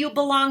party you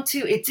belonged to.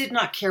 It did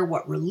not care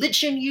what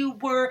religion you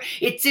were.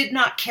 It did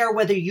not care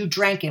whether you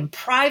drank in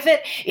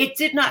private. It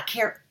did not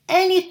care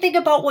anything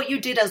about what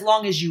you did as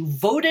long as you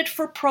voted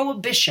for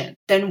Prohibition.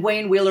 Then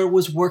Wayne Wheeler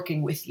was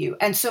working with you.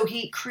 And so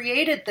he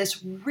created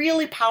this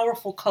really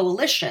powerful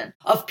coalition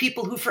of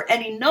people who, for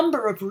any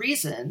number of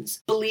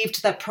reasons,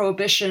 believed that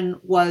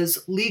Prohibition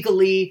was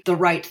legally the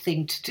right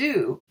thing to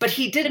do. But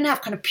he didn't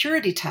have kind of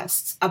purity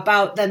tests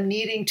about them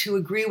needing to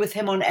agree with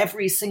him on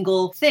every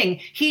single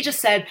thing. He just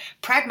said,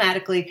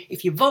 pragmatically,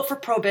 if you vote for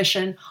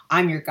Prohibition,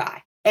 I'm your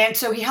guy. And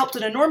so he helped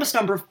an enormous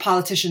number of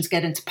politicians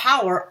get into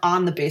power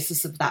on the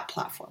basis of that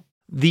platform.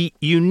 The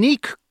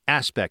unique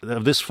aspect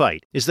of this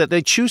fight is that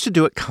they choose to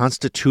do it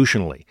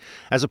constitutionally,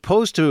 as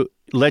opposed to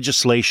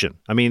legislation.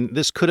 I mean,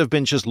 this could have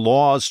been just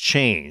laws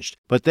changed,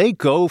 but they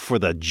go for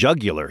the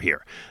jugular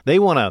here. They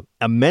want an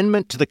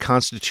amendment to the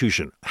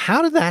Constitution.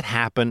 How did that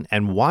happen,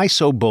 and why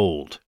so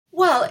bold?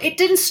 Well, it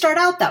didn't start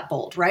out that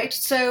bold, right?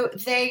 So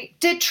they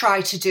did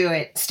try to do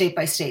it state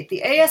by state.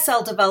 The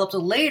ASL developed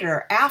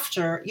later,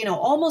 after,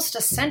 almost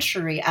a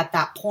century at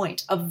that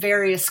point, of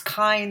various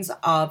kinds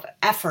of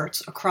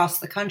efforts across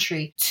the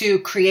country to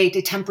create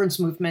a temperance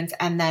movement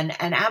and then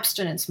an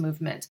abstinence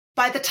movement.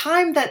 By the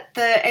time that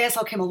the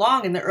ASL came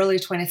along in the early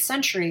 20th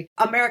century,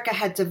 America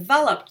had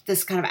developed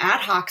this kind of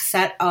ad hoc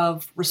set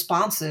of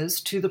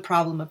responses to the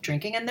problem of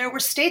drinking. And there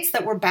were states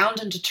that were bound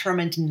and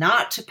determined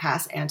not to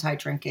pass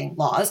anti-drinking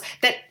laws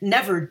that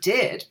never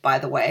did, by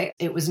the way.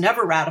 It was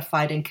never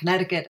ratified in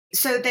Connecticut.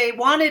 So they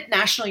wanted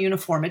national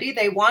uniformity.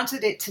 They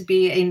wanted it to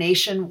be a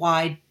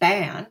nationwide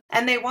ban.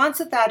 And they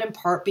wanted that in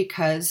part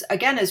because,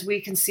 again, as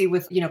we can see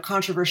with,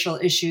 controversial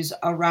issues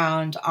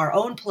around our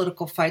own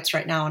political fights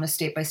right now on a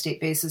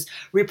state-by-state basis,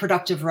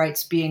 reproductive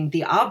rights being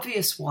the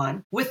obvious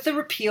one. With the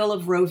repeal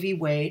of Roe v.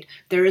 Wade,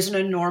 there is an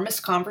enormous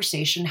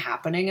conversation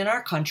happening in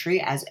our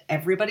country, as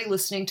everybody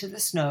listening to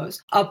this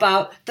knows,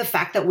 about the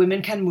fact that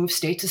women can move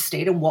state to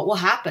state and what will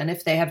happen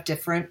if they have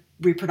different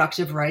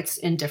reproductive rights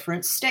in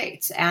different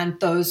states. And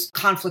those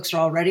conflicts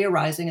are already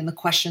arising, and the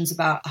questions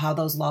about how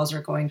those laws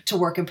are going to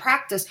work in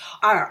practice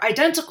are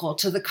identical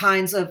to the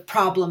kinds of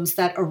problems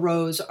that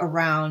arose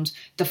around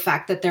the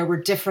fact that there were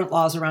different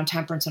laws around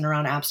temperance and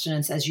around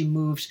abstinence as you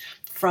moved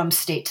from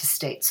state to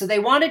state. So they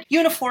wanted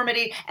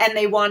uniformity, and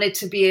they wanted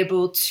to be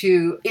able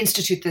to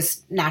institute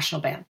this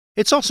national ban.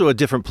 It's also a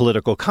different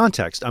political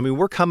context. I mean,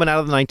 we're coming out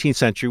of the 19th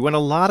century when a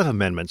lot of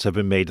amendments have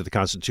been made to the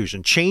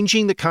Constitution.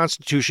 Changing the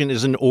Constitution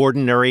is an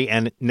ordinary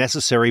and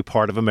necessary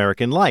part of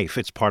American life.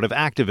 It's part of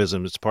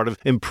activism. It's part of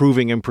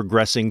improving and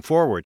progressing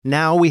forward.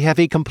 Now we have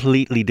a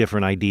completely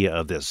different idea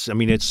of this. I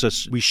mean, it's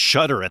just, we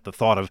shudder at the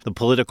thought of the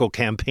political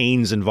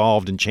campaigns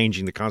involved in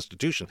changing the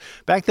Constitution.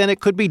 Back then, it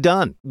could be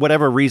done,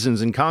 whatever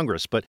reasons in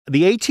Congress. But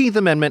the 18th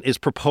Amendment is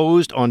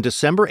proposed on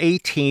December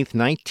 18th,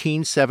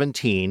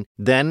 1917.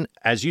 Then,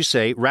 as you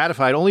say,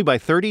 ratified only by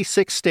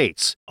 36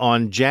 states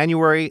on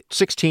January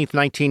 16,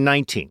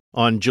 1919.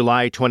 On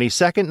July 22,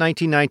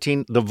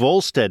 1919, the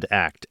Volstead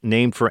Act,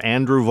 named for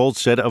Andrew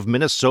Volstead of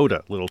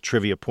Minnesota, little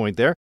trivia point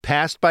there,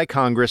 passed by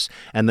Congress,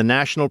 and the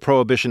National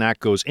Prohibition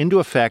Act goes into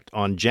effect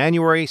on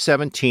January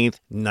 17,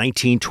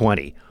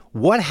 1920.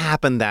 What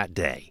happened that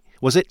day?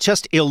 Was it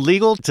just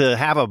illegal to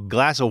have a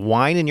glass of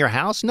wine in your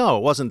house? No,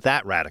 it wasn't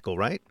that radical,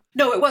 right?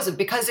 No, it wasn't,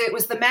 because it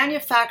was the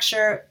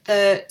manufacture,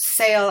 the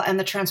sale, and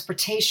the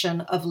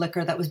transportation of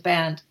liquor that was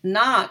banned,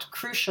 not,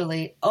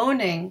 crucially,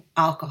 owning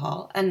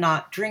alcohol and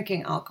not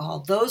drinking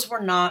alcohol. Those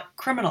were not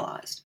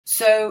criminalized.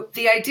 So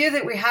the idea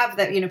that we have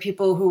that,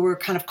 people who were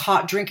kind of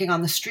caught drinking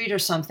on the street or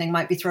something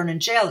might be thrown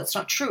in jail, it's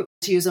not true.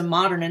 To use a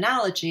modern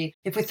analogy,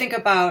 if we think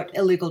about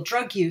illegal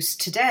drug use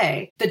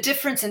today, the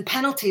difference in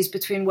penalties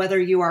between whether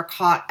you are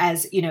caught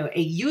as,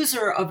 a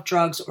user of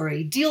drugs or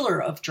a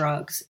dealer of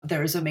drugs,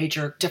 there is a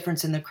major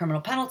difference in the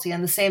criminal penalty.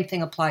 And the same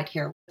thing applied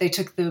here. They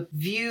took the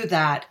view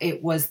that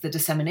it was the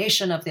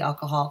dissemination of the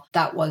alcohol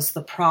that was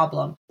the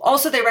problem.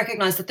 Also, they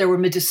recognized that there were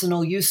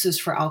medicinal uses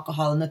for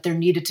alcohol and that there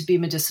needed to be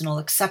medicinal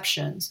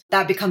exceptions.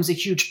 That becomes a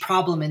huge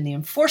problem in the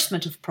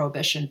enforcement of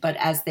prohibition. But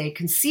as they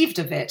conceived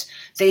of it,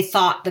 they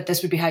thought that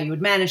this would be how you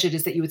would manage it,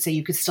 is that you would say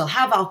you could still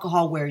have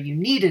alcohol where you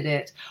needed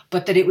it,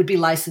 but that it would be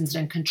licensed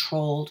and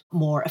controlled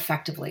more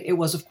effectively. It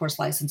was, of course,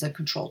 licensed and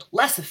controlled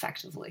less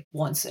effectively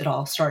once it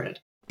all started.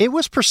 It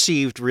was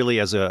perceived really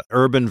as a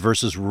urban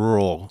versus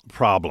rural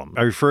problem.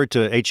 I referred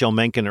to H.L.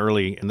 Mencken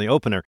early in the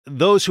opener.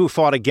 Those who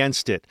fought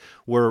against it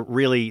were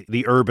really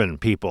the urban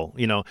people,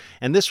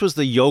 and this was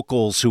the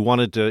yokels who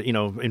wanted to,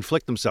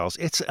 inflict themselves.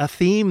 It's a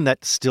theme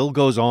that still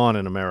goes on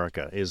in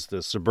America, is the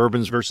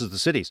suburbans versus the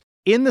cities.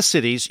 In the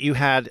cities, you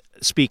had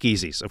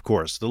speakeasies, of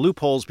course. The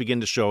loopholes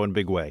begin to show in a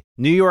big way.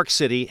 New York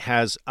City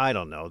has, I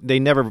don't know, they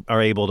never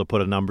are able to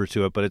put a number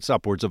to it, but it's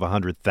upwards of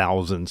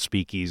 100,000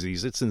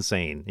 speakeasies. It's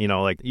insane.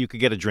 You could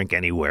get a drink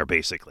anywhere,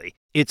 basically.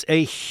 It's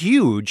a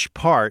huge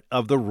part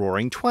of the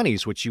Roaring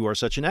Twenties, which you are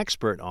such an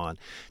expert on.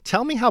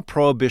 Tell me how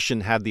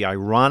Prohibition had the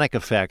ironic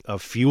effect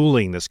of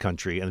fueling this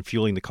country and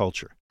fueling the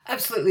culture.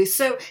 Absolutely.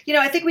 So,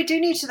 I think we do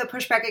need to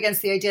push back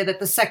against the idea that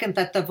the second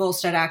that the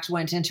Volstead Act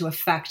went into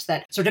effect,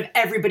 that sort of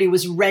everybody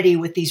was ready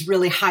with these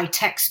really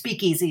high-tech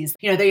speakeasies.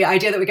 The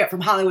idea that we get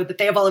from Hollywood that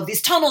they have all of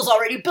these tunnels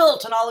already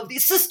built and all of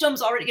these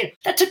systems already,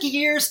 that took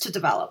years to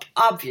develop,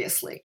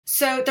 obviously.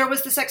 So there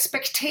was this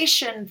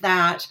expectation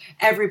that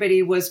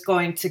everybody was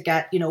going to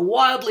get,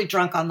 wildly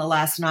drunk on the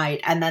last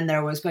night, and then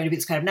there was going to be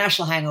this kind of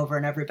national hangover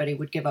and everybody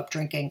would give up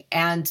drinking.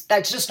 And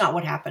that's just not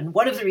what happened.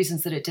 One of the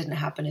reasons that it didn't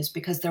happen is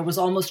because there was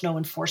almost no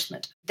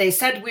enforcement. They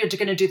said we were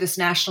going to do this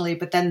nationally,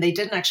 but then they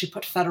didn't actually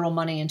put federal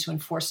money into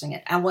enforcing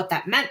it. And what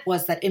that meant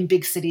was that in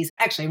big cities,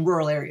 actually in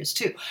rural areas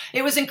too,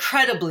 it was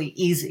incredibly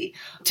easy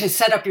to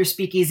set up your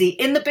speakeasy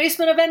in the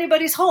basement of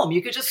anybody's home.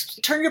 You could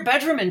just turn your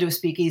bedroom into a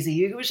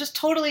speakeasy. It was just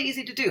totally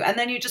easy to do. And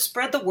then you just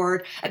spread the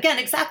word. Again,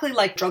 exactly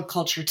like drug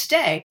culture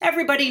today.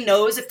 Everybody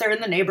knows if they're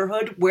in the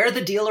neighborhood where the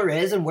dealer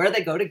is and where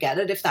they go to get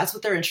it, if that's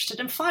what they're interested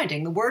in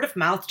finding. The word of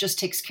mouth just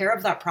takes care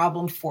of that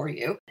problem for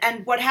you.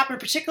 And what happened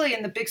particularly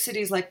in the big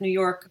cities like New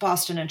York,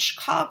 Boston, and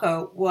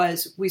Chicago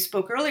was, we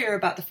spoke earlier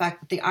about the fact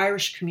that the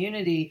Irish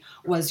community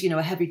was,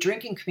 a heavy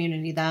drinking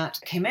community that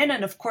came in.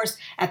 And of course,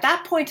 at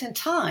that point in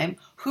time,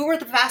 who were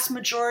the vast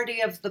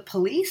majority of the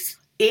police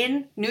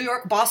in New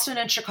York, Boston,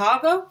 and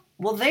Chicago?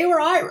 Well, they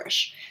were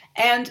Irish.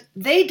 And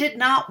they did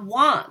not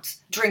want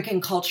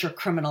drinking culture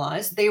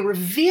criminalized. They were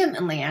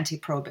vehemently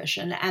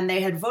anti-prohibition, and they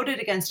had voted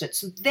against it.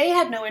 So they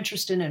had no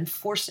interest in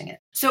enforcing it.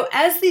 So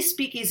as these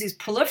speakeasies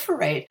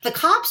proliferate, the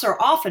cops are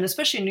often,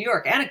 especially in New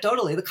York,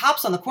 anecdotally, the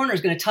cops on the corner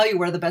is going to tell you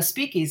where the best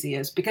speakeasy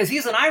is because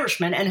he's an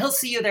Irishman and he'll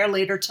see you there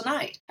later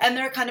tonight. And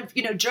there are kind of,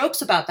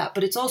 jokes about that,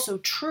 but it's also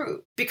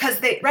true because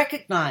they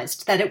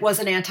recognized that it was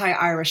an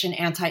anti-Irish and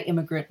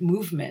anti-immigrant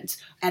movement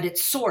at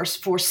its source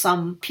for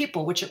some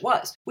people, which it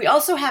was. We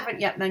also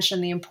haven't yet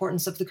mentioned the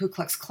importance of the Ku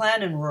Klux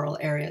Klan in rural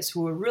areas,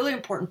 who were a really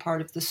important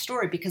part of the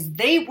story because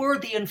they were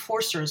the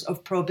enforcers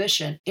of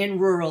prohibition in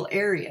rural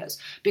areas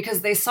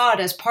because they saw it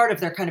as part of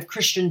their kind of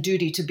Christian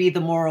duty to be the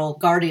moral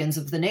guardians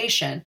of the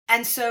nation.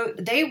 And so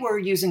they were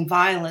using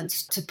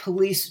violence to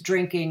police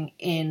drinking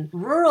in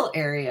rural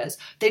areas.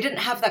 They didn't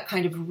have that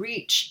kind of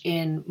reach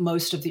in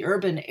most of the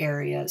urban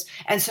areas.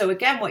 And so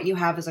again, what you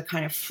have is a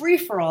kind of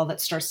free-for-all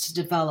that starts to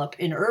develop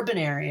in urban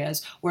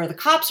areas where the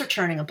cops are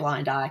turning a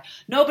blind eye.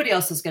 Nobody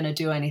else is going to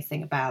do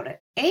anything about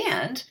it.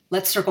 And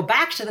let's circle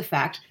back to the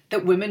fact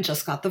that women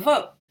just got the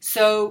vote.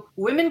 So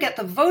women get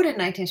the vote in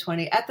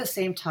 1920 at the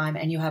same time,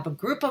 and you have a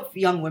group of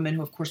young women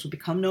who, of course, will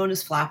become known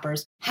as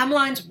flappers.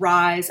 Hemlines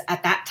rise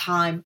at that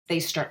time.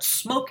 They start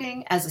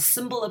smoking as a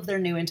symbol of their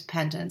new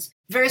independence.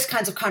 Various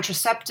kinds of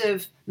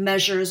contraceptive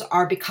measures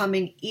are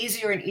becoming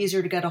easier and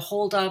easier to get a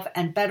hold of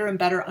and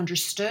better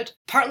understood,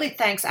 partly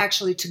thanks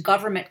actually to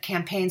government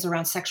campaigns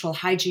around sexual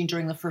hygiene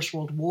during the First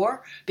World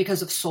War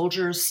because of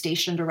soldiers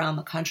stationed around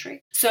the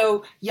country.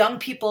 So young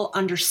people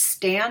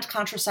understand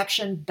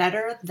contraception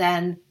better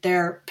than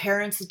their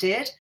parents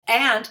did,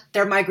 and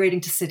they're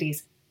migrating to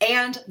cities.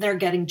 And they're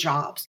getting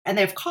jobs and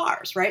they have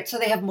cars, right? So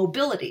they have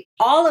mobility.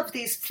 All of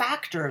these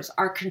factors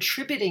are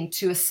contributing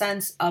to a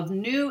sense of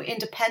new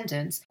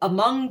independence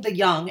among the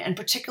young and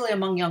particularly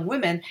among young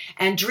women,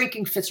 and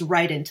drinking fits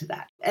right into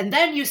that. And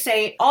then you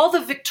say all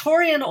the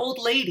Victorian old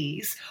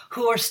ladies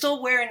who are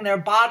still wearing their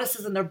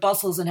bodices and their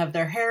bustles and have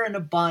their hair in a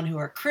bun, who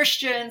are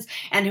Christians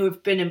and who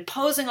have been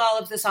imposing all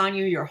of this on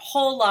you your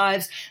whole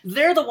lives,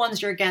 they're the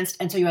ones you're against.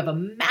 And so you have a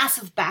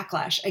massive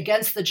backlash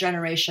against the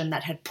generation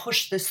that had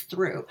pushed this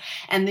through.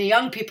 And the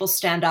young people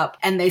stand up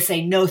and they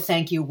say, no,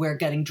 thank you, we're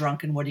getting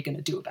drunk, and what are you going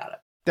to do about it?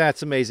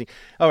 That's amazing.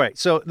 All right.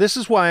 So this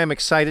is why I'm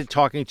excited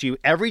talking to you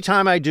every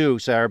time I do,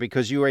 Sarah,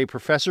 because you are a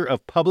professor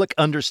of public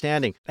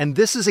understanding. And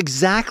this is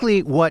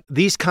exactly what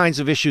these kinds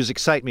of issues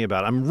excite me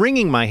about. I'm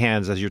wringing my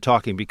hands as you're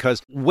talking,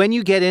 because when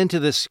you get into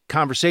this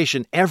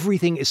conversation,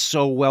 everything is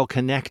so well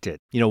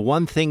connected. You know,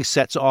 one thing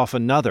sets off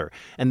another.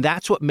 And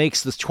that's what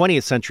makes the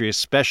 20th century,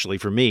 especially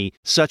for me,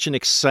 such an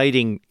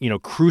exciting,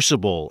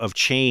 crucible of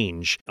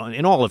change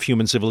in all of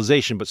human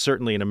civilization, but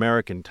certainly in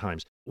American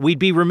times. We'd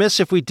be remiss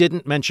if we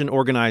didn't mention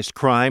organized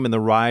crime and the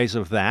rise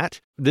of that.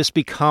 This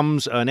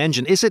becomes an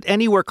engine. Is it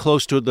anywhere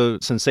close to the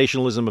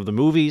sensationalism of the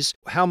movies?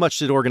 How much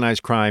did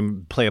organized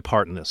crime play a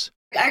part in this?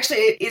 Actually,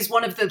 it is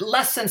one of the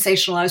less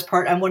sensationalized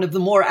part, and one of the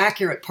more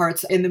accurate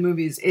parts in the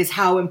movies is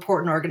how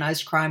important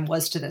organized crime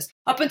was to this.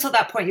 Up until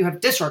that point, you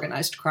have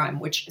disorganized crime,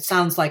 which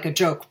sounds like a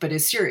joke, but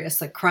is serious.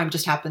 Like, crime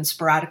just happens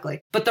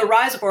sporadically. But the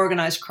rise of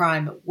organized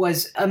crime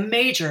was a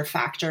major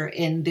factor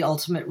in the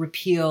ultimate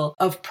repeal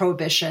of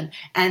Prohibition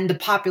and the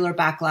popular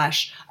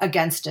backlash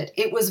against it.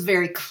 It was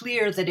very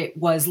clear that it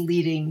was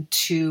leading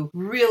to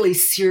really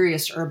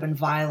serious urban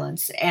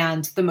violence.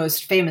 And the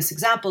most famous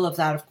example of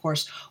that, of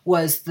course,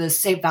 was the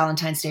St.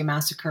 Valentine's Day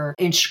Massacre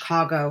in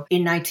Chicago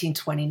in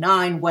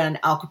 1929, when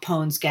Al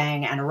Capone's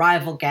gang and a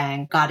rival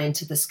gang got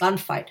into this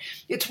gunfight.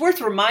 It's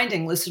worth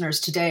reminding listeners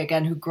today,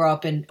 again, who grow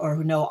up in or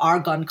who know our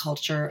gun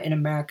culture in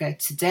America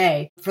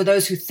today, for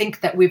those who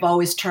think that we've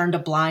always turned a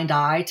blind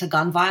eye to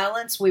gun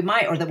violence, we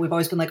might, or that we've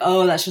always been like,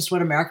 oh, that's just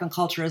what American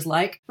culture is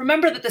like.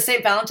 Remember that the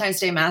St. Valentine's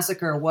Day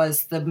Massacre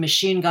was the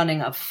machine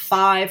gunning of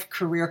 5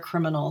 career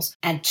criminals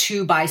and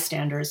 2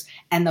 bystanders,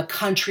 and the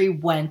country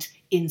went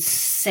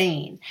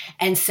insane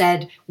and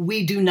said,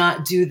 we do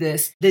not do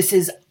this. This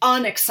is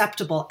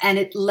unacceptable. And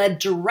it led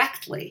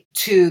directly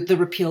to the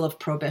repeal of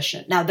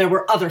Prohibition. Now, there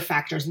were other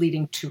factors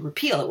leading to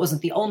repeal. It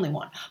wasn't the only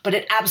one, but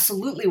it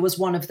absolutely was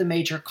one of the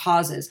major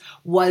causes,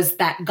 was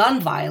that gun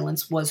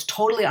violence was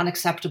totally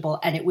unacceptable.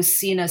 And it was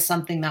seen as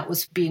something that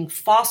was being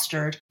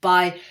fostered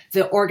by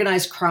the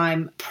organized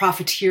crime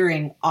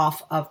profiteering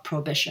off of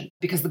Prohibition,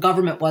 because the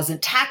government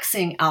wasn't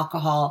taxing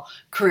alcohol.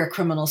 Career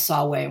criminals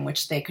saw a way in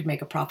which they could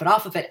make a profit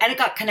off of it. And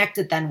it got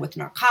connected then with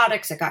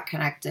narcotics. It got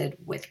connected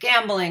with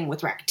gambling,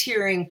 with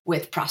racketeering,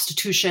 with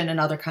prostitution, and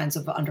other kinds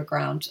of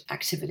underground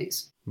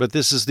activities. But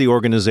this is the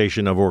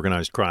organization of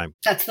organized crime.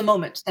 That's the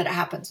moment that it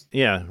happens.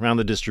 Yeah, around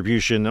the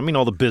distribution. I mean,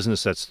 all the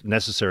business that's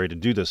necessary to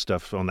do this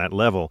stuff on that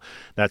level.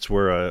 That's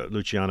where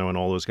Luciano and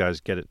all those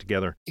guys get it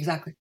together.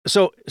 Exactly.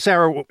 So,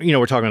 Sarah,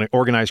 we're talking about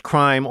organized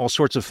crime. All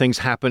sorts of things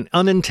happen.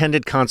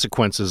 Unintended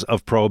consequences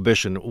of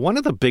Prohibition. One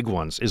of the big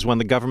ones is when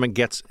the government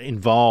gets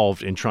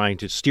involved in trying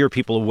to steer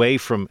people away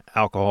from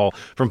alcohol,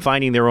 from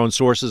finding their own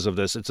sources of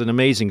this. It's an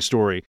amazing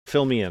story.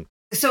 Fill me in.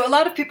 So a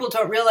lot of people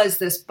don't realize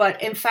this,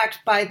 but in fact,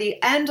 by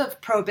the end of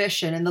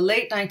Prohibition in the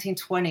late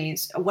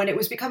 1920s, when it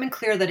was becoming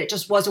clear that it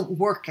just wasn't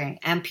working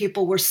and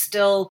people were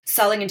still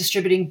selling and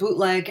distributing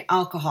bootleg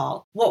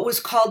alcohol, what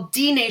was called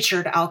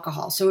denatured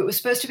alcohol. So it was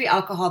supposed to be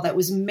alcohol that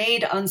was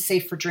made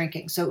unsafe for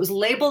drinking. So it was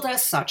labeled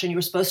as such, and you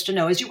were supposed to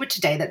know, as you would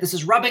today, that this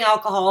is rubbing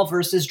alcohol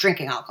versus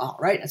drinking alcohol,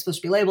 right? It's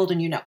supposed to be labeled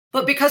and you know.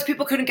 But because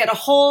people couldn't get a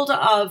hold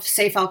of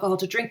safe alcohol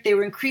to drink, they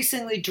were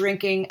increasingly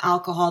drinking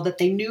alcohol that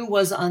they knew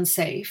was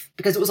unsafe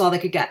because it was all they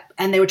could get.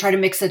 And they would try to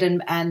mix it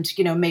and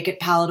make it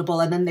palatable.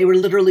 And then they were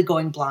literally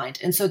going blind.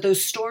 And so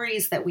those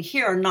stories that we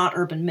hear are not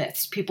urban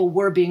myths. People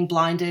were being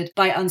blinded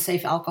by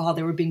unsafe alcohol.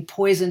 They were being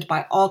poisoned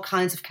by all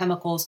kinds of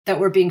chemicals that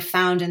were being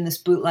found in this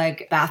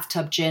bootleg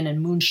bathtub gin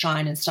and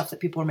moonshine and stuff that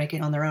people were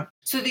making on their own.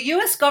 So the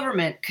U.S.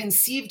 government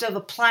conceived of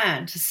a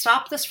plan to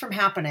stop this from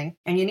happening,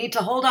 and you need to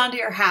hold on to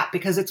your hat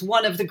because it's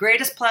one of the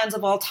greatest plans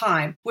of all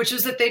time, which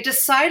was that they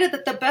decided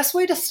that the best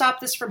way to stop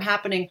this from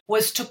happening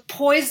was to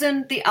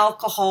poison the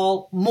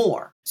alcohol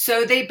more.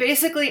 So they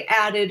basically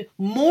added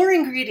more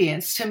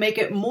ingredients to make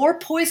it more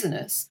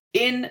poisonous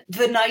in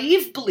the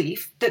naive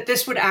belief that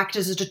this would act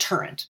as a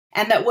deterrent.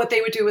 And that what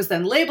they would do is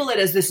then label it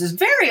as this is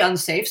very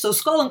unsafe, so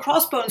skull and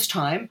crossbones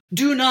time,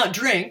 do not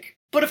drink.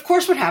 But of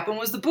course what happened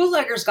was the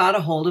bootleggers got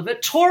a hold of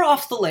it, tore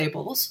off the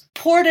labels,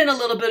 poured in a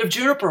little bit of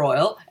juniper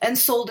oil, and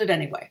sold it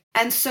anyway.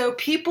 And so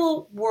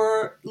people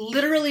were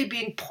literally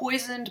being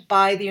poisoned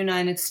by the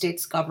United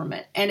States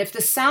government. And if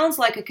this sounds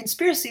like a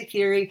conspiracy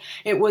theory,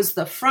 it was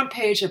the front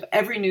page of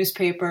every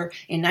newspaper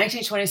in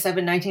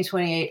 1927,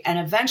 1928, and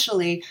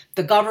eventually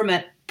the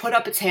government put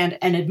up its hand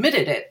and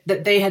admitted it,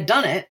 that they had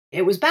done it.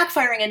 It was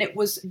backfiring, and it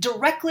was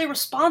directly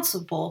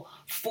responsible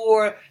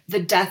for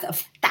the death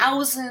of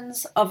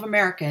thousands of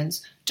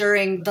Americans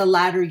during the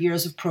latter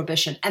years of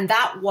Prohibition. And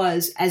that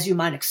was, as you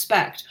might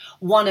expect,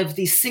 one of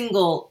the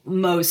single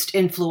most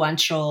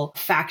influential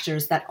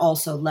factors that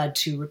also led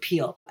to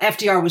repeal.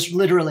 FDR was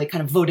literally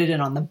kind of voted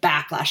in on the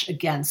backlash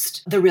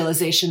against the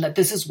realization that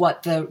this is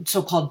what the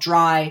so-called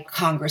dry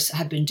Congress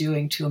had been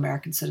doing to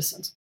American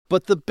citizens.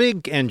 But the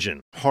big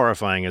engine,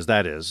 horrifying as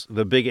that is,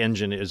 the big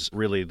engine is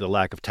really the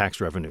lack of tax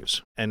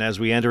revenues. And as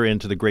we enter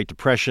into the Great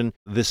Depression,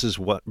 this is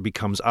what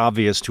becomes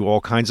obvious to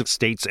all kinds of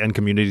states and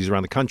communities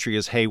around the country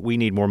is, hey, we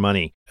need more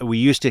money. We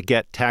used to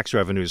get tax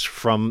revenues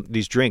from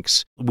these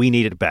drinks. We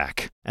need it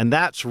back. And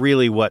that's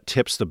really what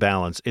tips the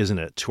balance, isn't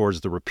it,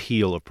 towards the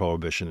repeal of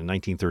Prohibition in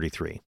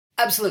 1933.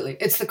 Absolutely.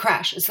 It's the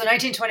crash. It's the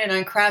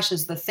 1929 crash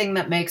is the thing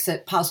that makes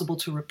it possible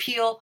to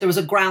repeal. There was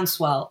a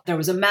groundswell. There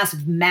was a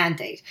massive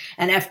mandate.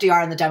 And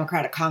FDR and the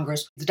Democratic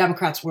Congress, the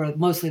Democrats were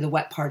mostly the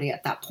wet party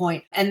at that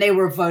point, and they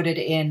were voted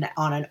in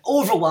on an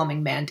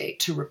overwhelming mandate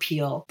to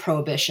repeal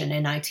Prohibition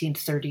in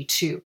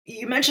 1932.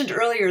 You mentioned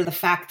earlier the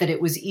fact that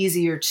it was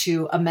easier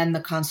to amend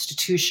the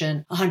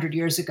Constitution 100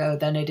 years ago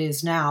than it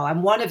is now.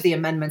 And one of the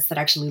amendments that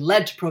actually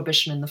led to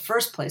Prohibition in the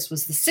first place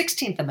was the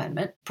 16th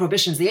Amendment.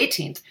 Prohibition's the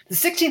 18th. The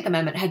 16th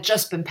Amendment had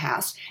just been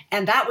passed,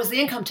 and that was the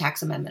income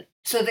tax amendment.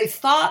 So they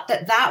thought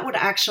that that would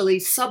actually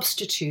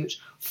substitute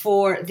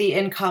for the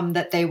income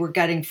that they were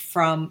getting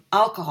from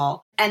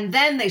alcohol. And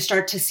then they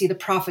start to see the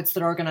profits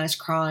that organized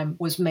crime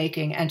was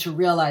making and to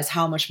realize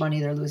how much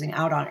money they're losing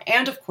out on.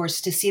 And of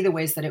course, to see the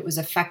ways that it was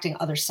affecting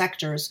other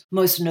sectors,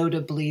 most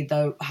notably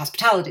the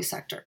hospitality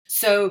sector.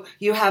 So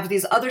you have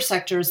these other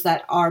sectors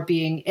that are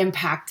being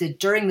impacted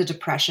during the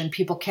Depression.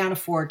 People can't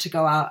afford to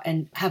go out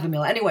and have a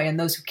meal anyway. And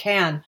those who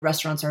can,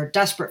 restaurants are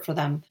desperate for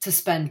them to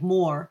spend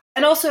more.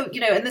 And also,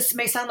 and this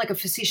may sound like a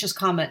facetious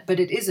comment, but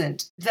it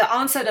isn't. The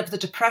onset of the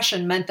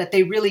Depression meant that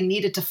they really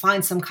needed to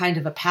find some kind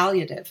of a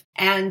palliative.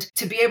 And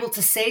to be able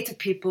to say to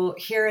people,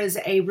 here is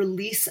a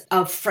release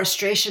of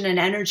frustration and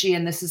energy,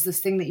 and this is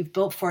this thing that you've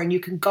built for, and you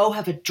can go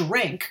have a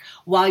drink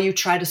while you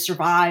try to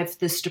survive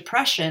this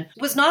depression,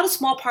 was not a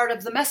small part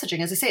of the messaging.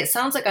 As I say, it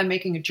sounds like I'm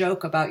making a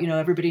joke about,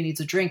 everybody needs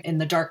a drink in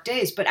the dark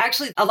days, but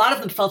actually a lot of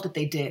them felt that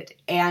they did.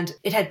 And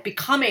it had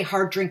become a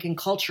hard drinking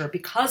culture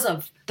because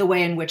of the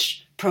way in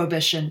which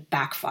Prohibition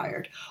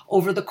backfired.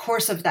 Over the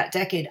course of that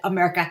decade,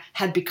 America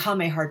had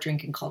become a hard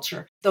drinking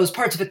culture. Those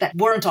parts of it that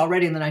weren't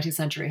already in the 19th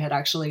century had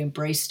actually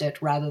embraced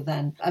it rather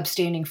than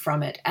abstaining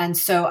from it. And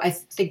so I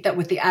think that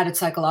with the added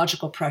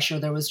psychological pressure,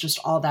 there was just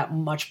all that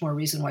much more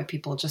reason why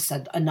people just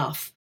said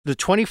enough. The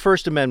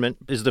 21st Amendment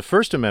is the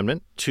first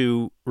amendment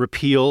to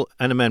repeal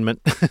an amendment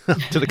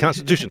to the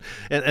Constitution,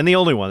 and the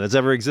only one that's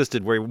ever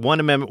existed where one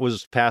amendment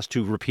was passed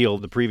to repeal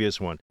the previous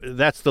one.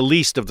 That's the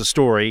least of the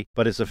story,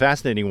 but it's a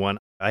fascinating one.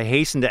 I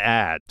hasten to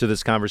add to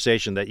this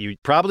conversation that you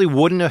probably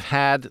wouldn't have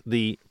had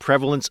the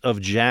prevalence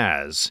of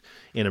jazz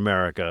in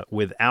America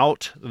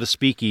without the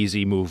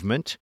speakeasy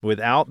movement,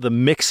 without the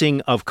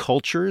mixing of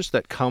cultures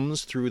that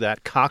comes through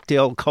that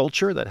cocktail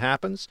culture that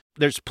happens.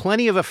 There's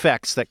plenty of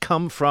effects that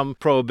come from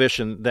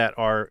Prohibition that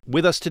are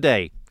with us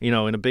today, in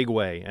a big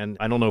way. And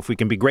I don't know if we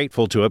can be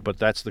grateful to it, but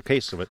that's the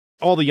case of it.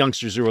 All the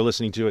youngsters who are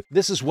listening to it,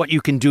 this is what you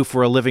can do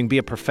for a living. Be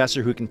a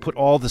professor who can put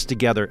all this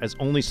together as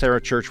only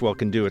Sarah Churchwell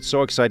can do. It's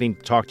so exciting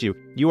to talk to you.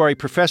 You are a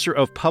professor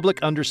of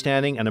public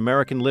understanding and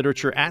American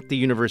literature at the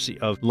University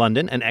of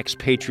London, an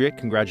expatriate.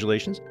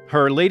 Congratulations.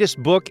 Her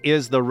latest book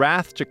is The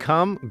Wrath to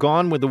Come,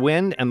 Gone with the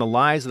Wind and the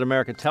Lies That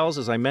America Tells.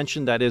 As I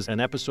mentioned, that is an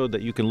episode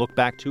that you can look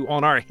back to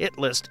on our hit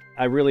list.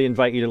 I really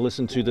invite you to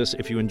listen to this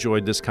if you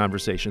enjoyed this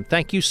conversation.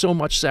 Thank you so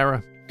much,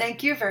 Sarah.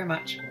 Thank you very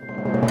much.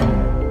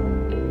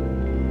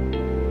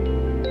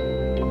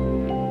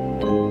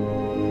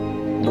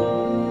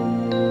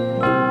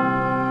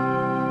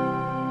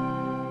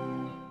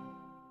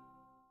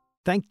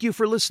 Thank you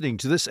for listening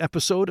to this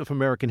episode of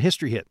American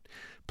History Hit.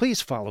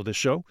 Please follow the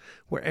show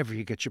wherever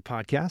you get your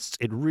podcasts.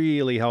 It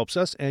really helps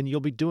us, and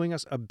you'll be doing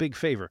us a big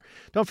favor.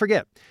 Don't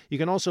forget, you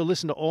can also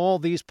listen to all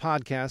these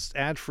podcasts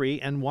ad-free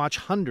and watch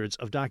hundreds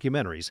of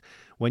documentaries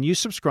when you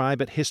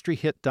subscribe at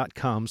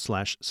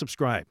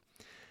historyhit.com/subscribe.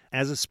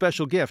 As a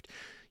special gift,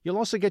 you'll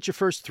also get your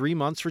first 3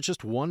 months for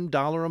just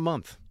 $1 a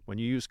month when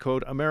you use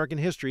code American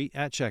History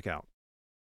at checkout.